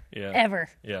 Ever, yeah. Ever.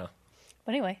 Yeah.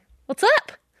 But anyway, what's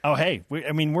up? Oh, hey,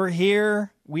 we're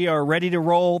here. We are ready to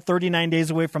roll 39 days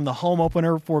away from the home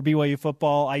opener for BYU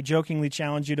football. I jokingly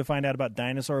challenged you to find out about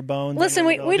dinosaur bones. Listen,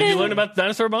 we didn't... Did you learn about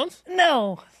dinosaur bones?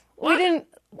 No. What? We didn't.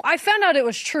 I found out it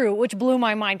was true, which blew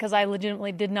my mind because I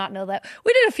legitimately did not know that.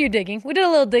 We did a few digging. We did a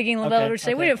little digging in LaVell Edwards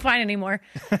Stadium. We didn't find any more.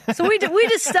 So we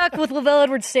just stuck with LaVell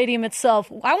Edwards Stadium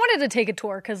itself. I wanted to take a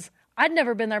tour because I'd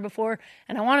never been there before,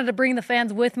 and I wanted to bring the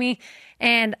fans with me,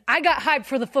 and I got hyped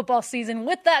for the football season.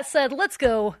 With that said, let's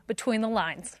go between the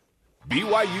lines.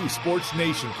 BYU Sports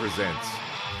Nation presents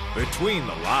Between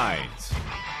the Lines.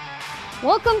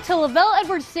 Welcome to LaVell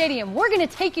Edwards Stadium. We're going to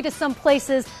take you to some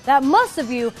places that most of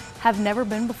you have never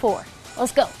been before.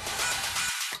 Let's go.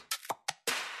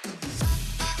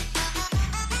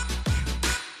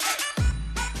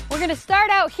 We're going to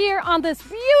start out here on this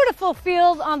beautiful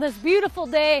field on this beautiful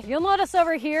day. You'll notice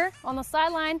over here on the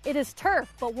sideline, it is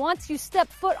turf, but once you step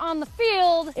foot on the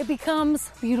field, it becomes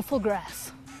beautiful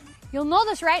grass. You'll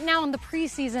notice right now in the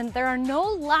preseason, there are no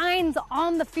lines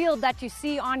on the field that you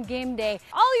see on game day.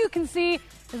 All you can see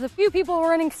is a few people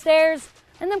running stairs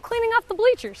and them cleaning off the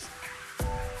bleachers.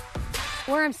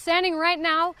 Where I'm standing right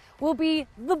now will be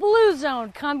the blue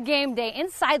zone come game day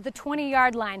inside the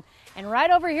 20-yard line. And right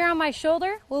over here on my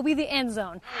shoulder will be the end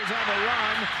zone. He's on the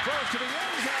run, throws to the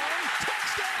end zone,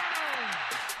 touchdown!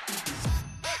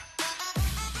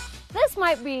 This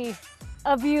might be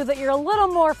a view that you're a little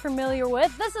more familiar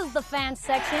with. This is the fan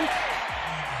section.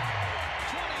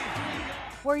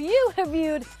 where you have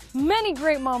viewed many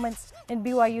great moments in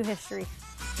BYU history.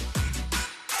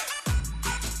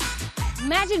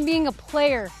 Imagine being a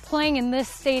player playing in this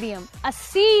stadium. A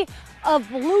sea of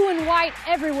blue and white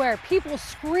everywhere, people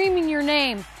screaming your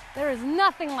name. There is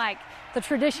nothing like the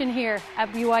tradition here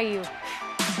at BYU.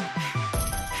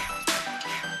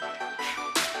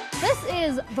 This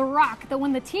is the rock that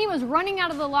when the team is running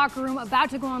out of the locker room about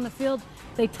to go on the field,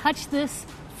 they touch this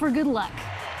for good luck.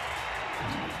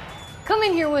 Come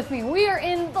in here with me. We are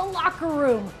in the locker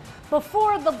room.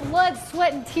 Before the blood,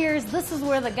 sweat, and tears, this is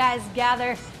where the guys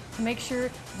gather to make sure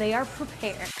they are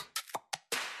prepared.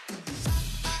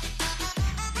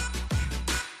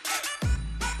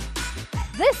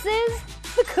 This is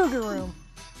the Cougar Room,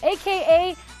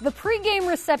 aka the pregame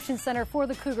reception center for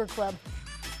the Cougar Club.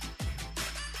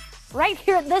 Right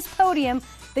here at this podium,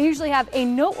 they usually have a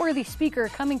noteworthy speaker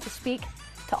coming to speak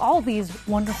to all these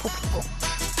wonderful people.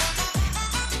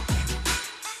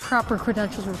 Proper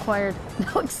credentials required,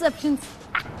 no exceptions.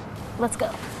 Let's go.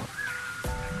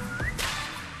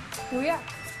 Here we are.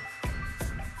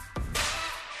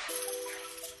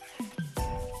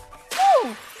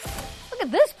 Woo! Look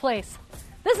at this place.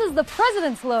 This is the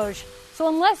President's Loge. So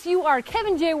unless you are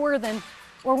Kevin J. Worthen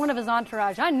or one of his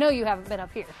entourage, I know you haven't been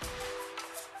up here.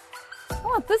 I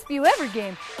want this view every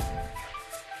game.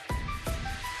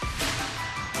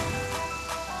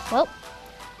 Well,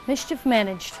 mischief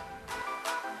managed.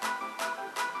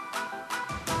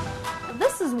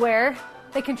 This is where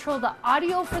they control the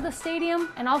audio for the stadium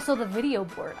and also the video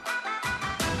board.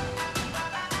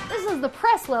 This is the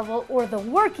press level or the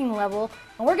working level,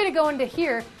 and we're going to go into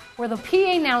here where the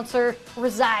PA announcer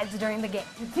resides during the game.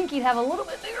 You'd think he'd have a little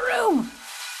bit bigger room.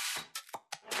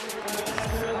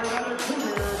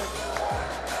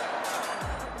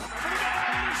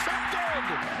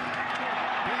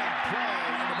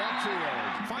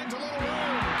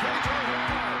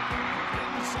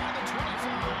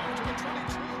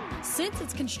 Since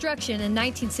its construction in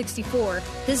 1964,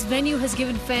 this venue has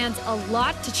given fans a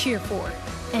lot to cheer for.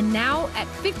 And now, at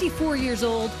 54 years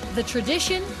old, the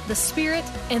tradition, the spirit,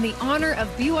 and the honor of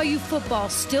BYU football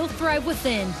still thrive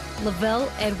within LaVell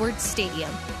Edwards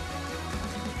Stadium.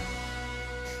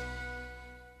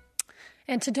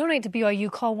 And to donate to BYU,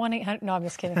 call 1-800. No, I'm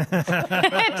just kidding. It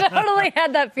totally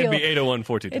had that feel. It'd be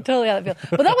 801-422. It totally had that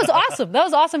feel. But that was awesome. That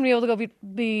was awesome to be able to go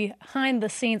behind the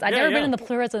scenes. I'd never been in the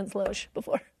President's Loge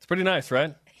before. It's pretty nice,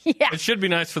 right? Yeah. It should be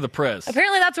nice for the press.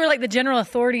 Apparently that's where like the general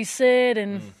authorities sit,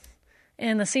 and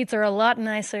the seats are a lot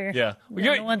nicer. Yeah.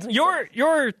 than the ones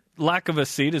Your lack of a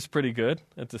seat is pretty good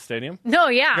at the stadium. No,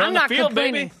 yeah. You're I'm on the not field,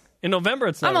 complaining. baby. In November,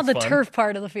 it's not I'm on as the fun, turf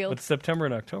part of the field. but September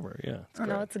and October, yeah. I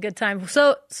know, it's a good time.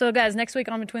 So guys, next week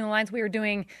on Between the Lines, we are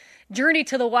doing Journey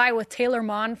to the Y with Taylor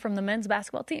Mon from the men's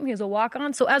basketball team. He was a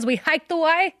walk-on. So as we hike the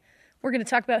Y, we're going to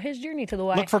talk about his journey to the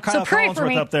Y. Look for Kyle so pray for Collinsworth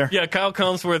me. up there. Yeah, Kyle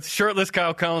Collinsworth, shirtless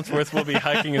Kyle Collinsworth will be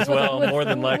hiking as well, more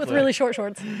than likely. With really short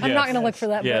shorts. I'm not going to look for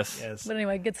that. Yes. But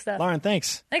anyway, good stuff. Lauren,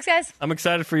 thanks. Thanks, guys. I'm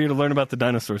excited for you to learn about the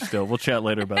dinosaurs still. We'll chat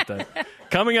later about that.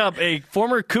 Coming up, a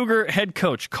former Cougar head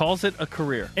coach calls it a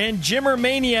career. And Jimmer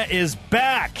Mania is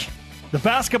back. The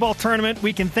basketball tournament,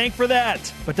 we can thank for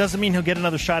that, but doesn't mean he'll get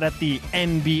another shot at the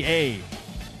NBA.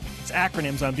 It's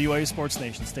acronyms on BYU Sports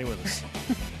Nation. Stay with us.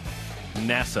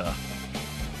 NASA.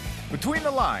 Between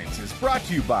the Lines is brought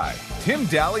to you by Tim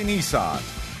Daly Nissan.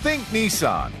 Think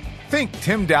Nissan. Think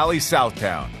Tim Daly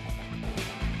Southtown.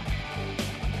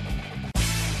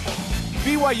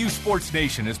 BYU Sports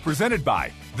Nation is presented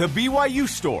by The BYU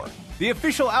Store, the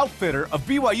official outfitter of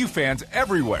BYU fans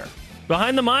everywhere.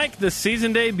 Behind the mic, the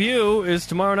season debut is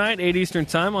tomorrow night, 8 Eastern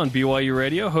Time on BYU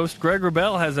Radio. Host Greg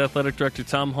Wrubell has Athletic Director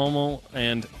Tom Holmoe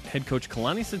and head coach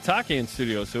Kalani Sitake in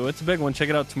studio. So it's a big one. Check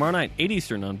it out tomorrow night, 8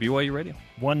 Eastern on BYU Radio.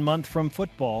 1 month from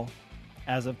football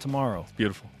as of tomorrow.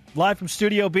 Beautiful. Live from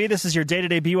Studio B, this is your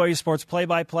day-to-day BYU Sports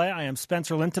play-by-play. I am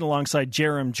Spencer Linton alongside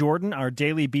Jerem Jordan. Our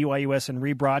daily BYUSN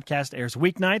rebroadcast airs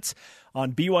weeknights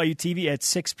on BYU TV at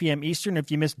 6 p.m. Eastern. If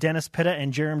you missed Dennis Pitta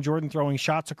and Jerem Jordan throwing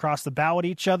shots across the bow at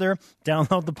each other,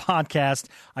 download the podcast.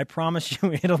 I promise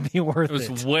you it'll be worth it. It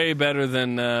was way better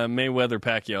than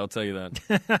Mayweather-Pacquiao, I'll tell you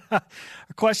that. Our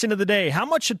question of the day, how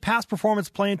much should past performance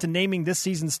play into naming this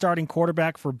season's starting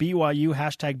quarterback for BYU?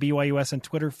 Hashtag BYUS on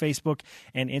Twitter, Facebook,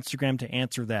 and Instagram to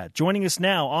answer that. Joining us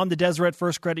now on the Deseret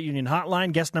First Credit Union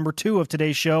Hotline, guest number 2 of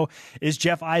today's show is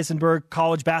Jeff Eisenberg,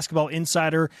 college basketball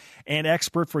insider and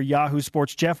expert for Yahoo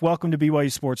Sports. Jeff, welcome to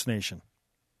BYU Sports Nation.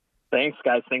 Thanks,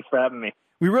 guys. Thanks for having me.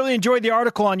 We really enjoyed the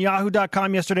article on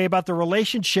Yahoo.com yesterday about the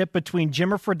relationship between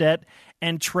Jimmer Fredette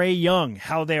and Trae Young,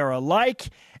 how they are alike,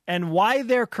 and why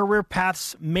their career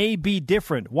paths may be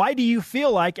different. Why do you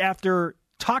feel like after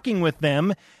talking with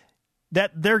them,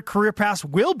 that their career paths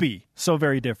will be so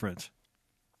very different?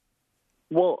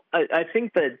 Well, I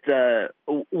think that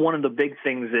one of the big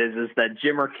things is that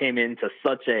Jimmer came into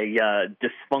such a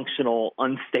dysfunctional,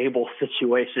 unstable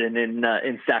situation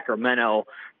in Sacramento.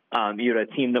 You had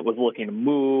a team that was looking to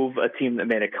move, a team that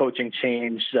made a coaching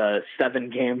change 7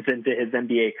 games into his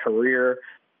NBA career.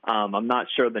 I'm not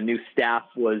sure the new staff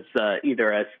was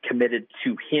either as committed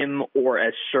to him or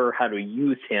as sure how to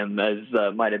use him as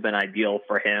might have been ideal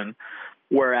for him.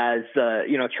 Whereas,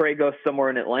 Trey goes somewhere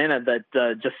in Atlanta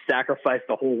that just sacrificed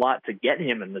a whole lot to get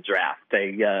him in the draft.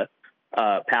 They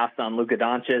passed on Luka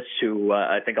Doncic, who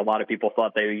I think a lot of people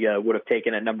thought they would have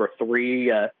taken at number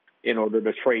 3 in order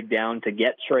to trade down to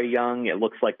get Trey Young. It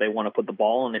looks like they want to put the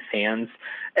ball in his hands.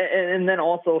 And then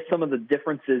also some of the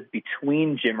differences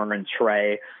between Jimmer and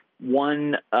Trey.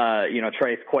 One,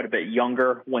 Trey's quite a bit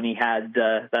younger when he had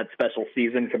that special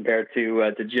season compared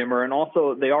to Jimmer. And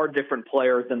also they are different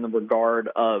players in the regard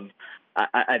of,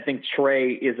 I think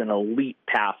Trey is an elite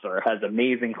passer, has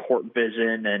amazing court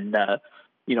vision, and,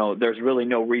 there's really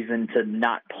no reason to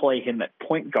not play him at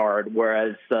point guard,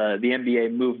 whereas the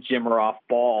NBA moved Jimmer off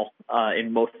ball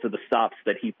in most of the stops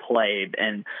that he played.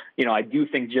 And, I do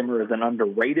think Jimmer is an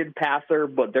underrated passer,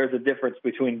 but there's a difference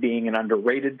between being an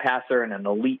underrated passer and an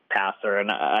elite passer.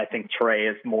 And I think Trey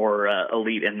is more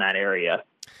elite in that area.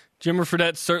 Jimmer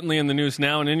Fredette certainly in the news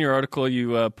now, and in your article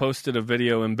you embedded a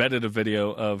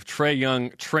video of Trey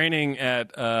Young training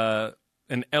at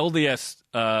an LDS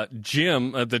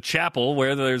gym, the chapel,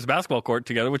 where there's a basketball court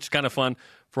together, which is kind of fun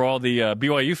for all the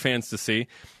BYU fans to see.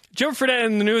 Jimmer Fredette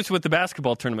in the news with the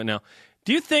basketball tournament now.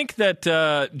 Do you think that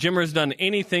Jimmer has done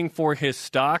anything for his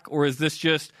stock, or is this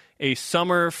just a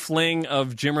summer fling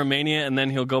of Jimmer mania and then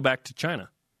he'll go back to China?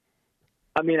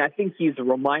 I mean, I think he's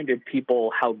reminded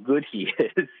people how good he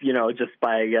is, just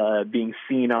by being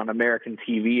seen on American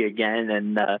TV again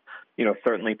and,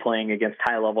 certainly playing against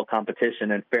high-level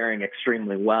competition and faring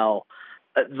extremely well.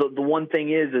 The one thing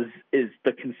is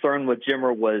the concern with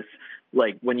Jimmer was,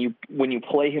 like, when you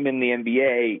play him in the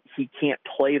NBA, he can't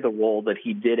play the role that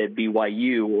he did at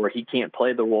BYU, or he can't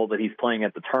play the role that he's playing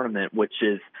at the tournament, which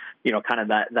is, kind of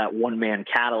that one-man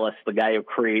catalyst, the guy who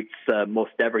creates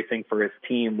most everything for his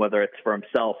team, whether it's for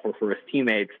himself or for his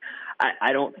teammates.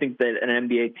 I don't think that an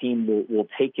NBA team will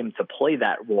take him to play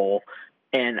that role,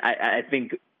 and I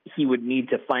think he would need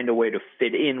to find a way to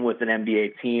fit in with an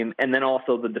NBA team. And then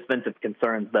also the defensive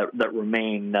concerns that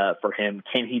remain for him.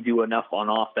 Can he do enough on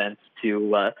offense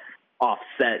to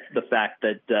offset the fact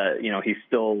that, he's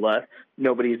still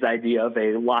nobody's idea of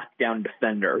a lockdown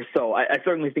defender. So I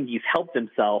certainly think he's helped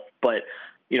himself, but,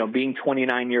 being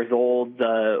 29 years old,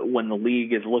 when the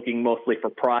league is looking mostly for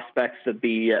prospects to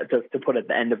put at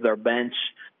the end of their bench,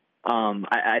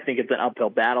 I think it's an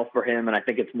uphill battle for him, and I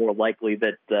think it's more likely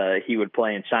that he would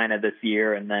play in China this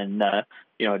year and then,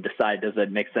 decide does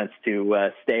it make sense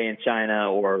to stay in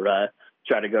China or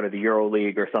try to go to the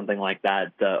EuroLeague or something like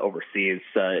that overseas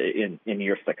in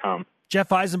years to come.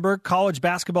 Jeff Eisenberg, college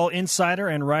basketball insider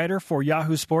and writer for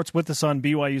Yahoo Sports, with us on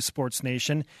BYU Sports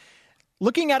Nation.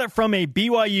 Looking at it from a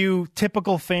BYU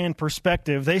typical fan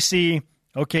perspective, they see,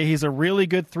 okay, he's a really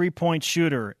good three-point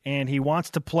shooter, and he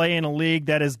wants to play in a league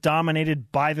that is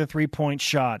dominated by the three-point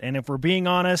shot. And if we're being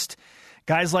honest,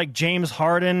 guys like James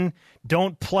Harden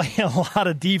don't play a lot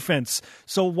of defense.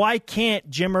 So why can't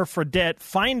Jimmer Fredette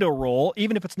find a role,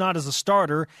 even if it's not as a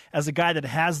starter, as a guy that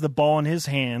has the ball in his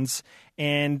hands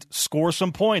and score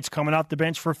some points coming off the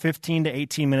bench for 15 to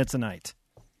 18 minutes a night?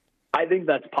 I think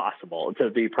that's possible, to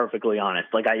be perfectly honest.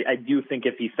 Like, I do think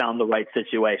if he found the right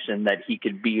situation that he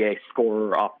could be a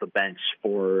scorer off the bench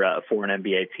for an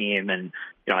NBA team. And,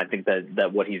 I think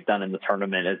that what he's done in the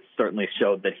tournament has certainly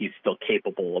showed that he's still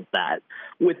capable of that.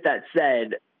 With that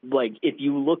said, like, if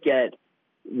you look at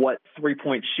what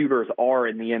three-point shooters are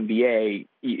in the NBA,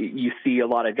 you see a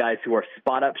lot of guys who are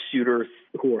spot-up shooters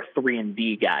who are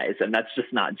 3-and-D guys, and that's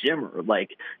just not Jimmer. Like,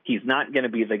 he's not going to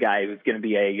be the guy who's going to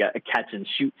be a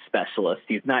catch-and-shoot specialist.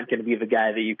 He's not going to be the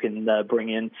guy that you can bring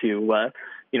in to,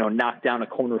 knock down a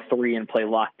corner three and play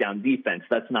lockdown defense.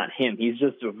 That's not him. He's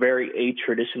just a very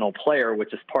a-traditional player,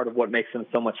 which is part of what makes him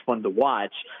so much fun to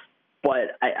watch.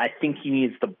 But I think he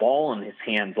needs the ball in his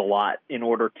hands a lot in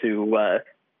order to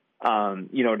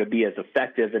to be as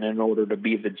effective and in order to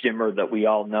be the Jimmer that we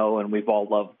all know and we've all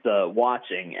loved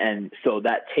watching. And so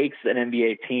that takes an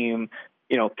NBA team,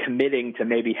 committing to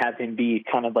maybe have him be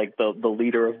kind of like the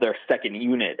leader of their second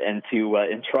unit and to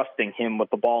entrusting him with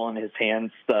the ball in his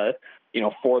hands,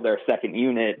 for their second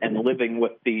unit and living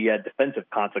with the defensive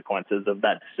consequences of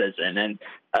that decision. And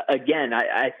again,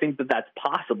 I think that that's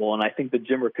possible. And I think that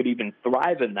Jimmer could even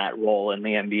thrive in that role in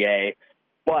the NBA.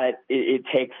 but it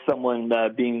takes someone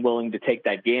being willing to take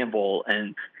that gamble.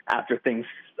 And after things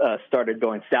started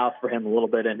going south for him a little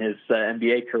bit in his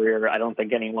NBA career, I don't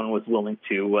think anyone was willing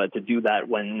to do that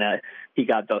when he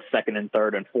got those second and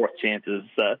third and fourth chances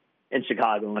in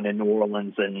Chicago and in New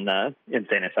Orleans and in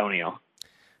San Antonio.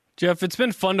 Jeff, it's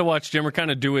been fun to watch Jimmer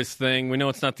kind of do his thing. We know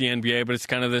it's not the NBA, but it's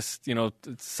kind of this,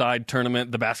 side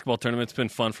tournament, the basketball tournament. It's been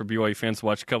fun for BYU fans to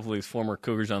watch a couple of these former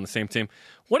Cougars on the same team.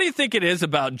 What do you think it is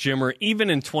about Jimmer, even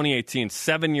in 2018,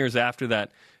 7 years after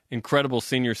that incredible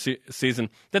senior season,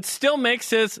 that still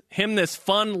makes him this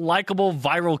fun, likable,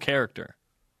 viral character?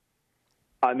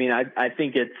 I mean, I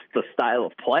think it's the style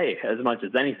of play as much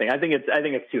as anything. I think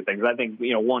it's two things. I think,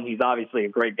 one, he's obviously a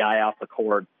great guy off the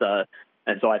court,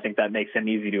 and so I think that makes him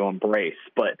easy to embrace.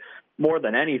 But more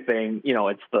than anything,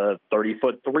 it's the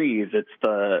 30-foot threes. It's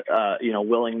the,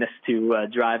 willingness to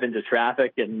drive into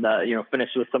traffic and, finish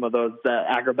with some of those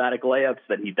acrobatic layups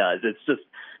that he does. It's just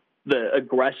the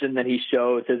aggression that he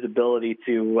shows, his ability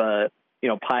to,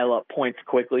 pile up points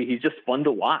quickly. He's just fun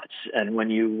to watch. And when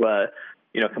you,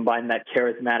 combine that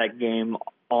charismatic game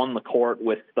on the court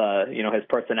with, his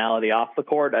personality off the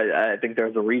court, I think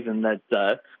there's a reason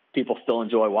that people still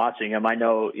enjoy watching him. I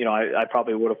know, I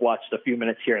probably would have watched a few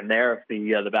minutes here and there of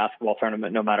the basketball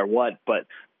tournament, no matter what, but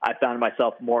I found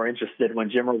myself more interested when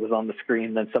Jimmer was on the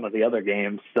screen than some of the other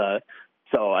games.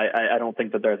 So I don't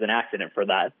think that there's an accident for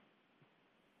that.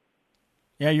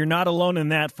 Yeah, you're not alone in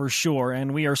that for sure,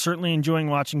 and we are certainly enjoying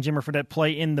watching Jimmer Fredette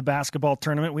play in the basketball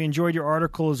tournament. We enjoyed your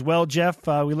article as well, Jeff.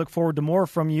 We look forward to more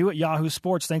from you at Yahoo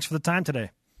Sports. Thanks for the time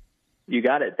today. You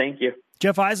got it. Thank you.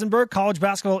 Jeff Eisenberg, college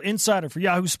basketball insider for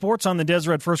Yahoo Sports on the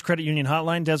Deseret First Credit Union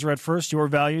Hotline. Deseret First, your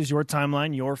values, your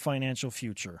timeline, your financial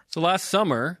future. So last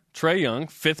summer, Trae Young,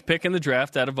 5th pick in the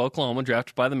draft out of Oklahoma,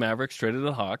 drafted by the Mavericks, traded to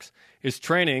the Hawks, is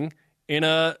training in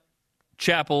a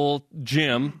chapel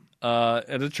gym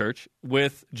at a church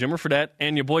with Jimmer Fredette,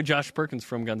 and your boy Josh Perkins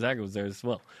from Gonzaga was there as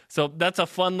well. So that's a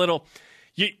fun little...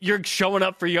 You're showing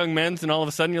up for Young Men's, and all of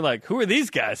a sudden you're like, who are these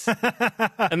guys?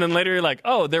 And then later you're like,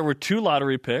 oh, there were 2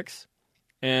 lottery picks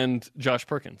and Josh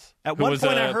Perkins, At one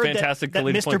point I heard that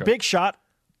Mr. Big Shot,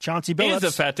 Chauncey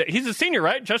Billups. He's a senior,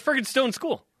 right? Josh Perkins still in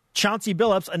school. Chauncey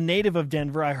Billups, a native of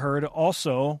Denver, I heard,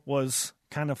 also was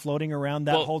kind of floating around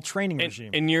that whole training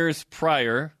regime. In years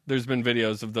prior, there's been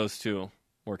videos of those two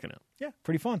working out. Yeah,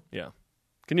 pretty fun. Yeah.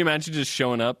 Can you imagine just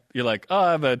showing up? You're like, oh,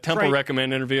 I have a Temple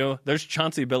Recommend interview. There's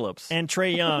Chauncey Billups. And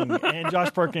Trae Young and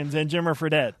Josh Perkins and Jimmer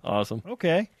Fredette. Awesome.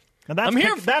 Okay. Now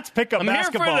that's pickup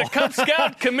basketball. I'm here for the Cub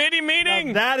Scout committee meeting.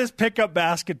 Now that is pickup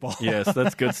basketball. Yes,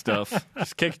 that's good stuff.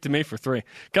 Just kick it to me for 3.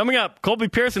 Coming up, Colby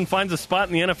Pearson finds a spot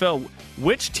in the NFL.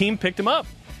 Which team picked him up?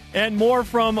 And more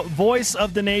from Voice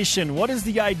of the Nation. What is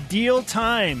the ideal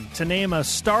time to name a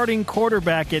starting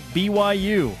quarterback at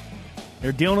BYU?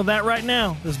 They're dealing with that right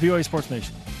now. This is BYU Sports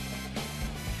Nation.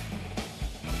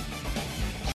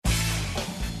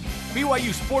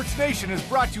 BYU Sports Nation is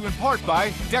brought to you in part by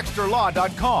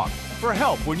DexterLaw.com for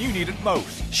help when you need it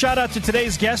most. Shout out to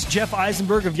today's guest, Jeff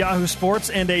Eisenberg of Yahoo Sports,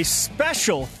 and a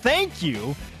special thank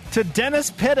you to Dennis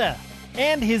Pitta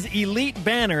and his elite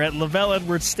banner at LaVell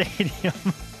Edwards Stadium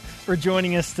for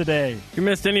joining us today. If you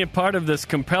missed any part of this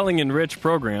compelling and rich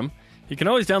program, you can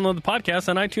always download the podcast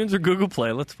on iTunes or Google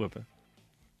Play. Let's whip it.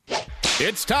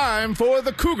 It's time for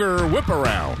the Cougar Whip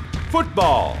Around.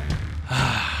 Football.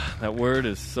 That word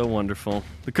is so wonderful.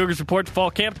 The Cougars report to fall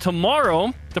camp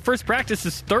tomorrow. The first practice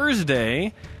is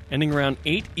Thursday, ending around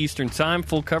 8 Eastern Time.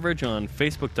 Full coverage on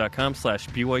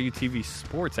Facebook.com/BYU TV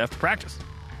Sports after practice.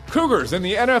 Cougars in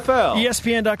the NFL.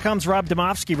 ESPN.com's Rob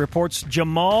Domofsky reports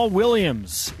Jamal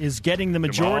Williams is getting the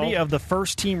majority of the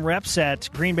first-team reps at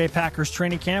Green Bay Packers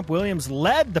training camp. Williams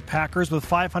led the Packers with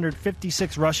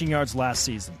 556 rushing yards last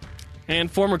season. And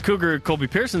former Cougar Colby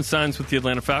Pearson signs with the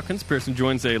Atlanta Falcons. Pearson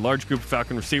joins a large group of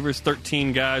Falcon receivers,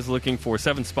 13 guys looking for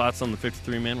 7 spots on the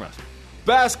 53-man roster.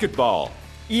 Basketball.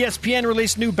 ESPN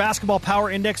released new Basketball Power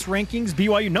Index rankings.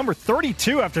 BYU number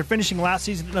 32 after finishing last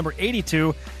season at number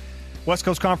 82. West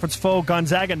Coast Conference foe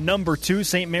Gonzaga number 2,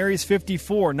 St. Mary's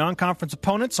 54. Non-conference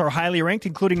opponents are highly ranked,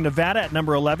 including Nevada at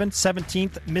number 11,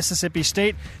 17th Mississippi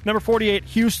State, number 48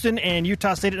 Houston, and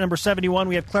Utah State at number 71.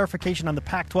 We have clarification on the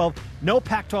Pac-12. No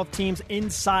Pac-12 teams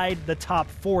inside the top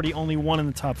 40, only one in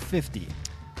the top 50.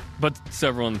 But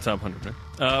several in the top 100.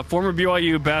 Right? Former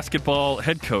BYU basketball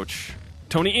head coach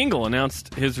Tony Ingle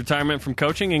announced his retirement from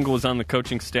coaching. Ingle was on the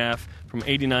coaching staff from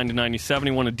 89 to 97.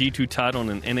 He won a D2 title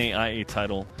and an NAIA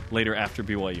title later after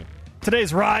BYU.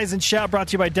 Today's Rise and Shout brought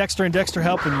to you by Dexter and Dexter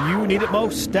Help when you need it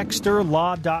most.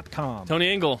 DexterLaw.com.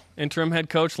 Tony Ingle, interim head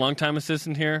coach, longtime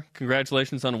assistant here.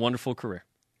 Congratulations on a wonderful career.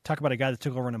 Talk about a guy that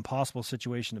took over an impossible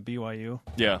situation at BYU.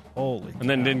 Yeah. Holy And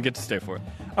then cow. didn't get to stay for it.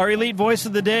 Our elite voice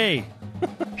of the day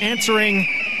answering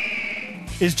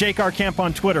is Jake Arcamp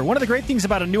on Twitter. One of the great things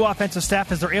about a new offensive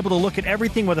staff is they're able to look at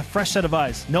everything with a fresh set of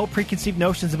eyes. No preconceived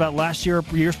notions about last year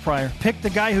or years prior. Pick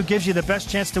the guy who gives you the best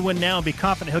chance to win now and be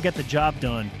confident he'll get the job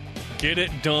done. Get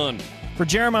it done. For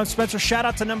Jeremy, I'm Spencer. Shout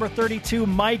out to number 32,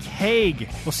 Mike Haig.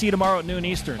 We'll see you tomorrow at noon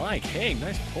Eastern. Mike, hey,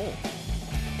 nice pull.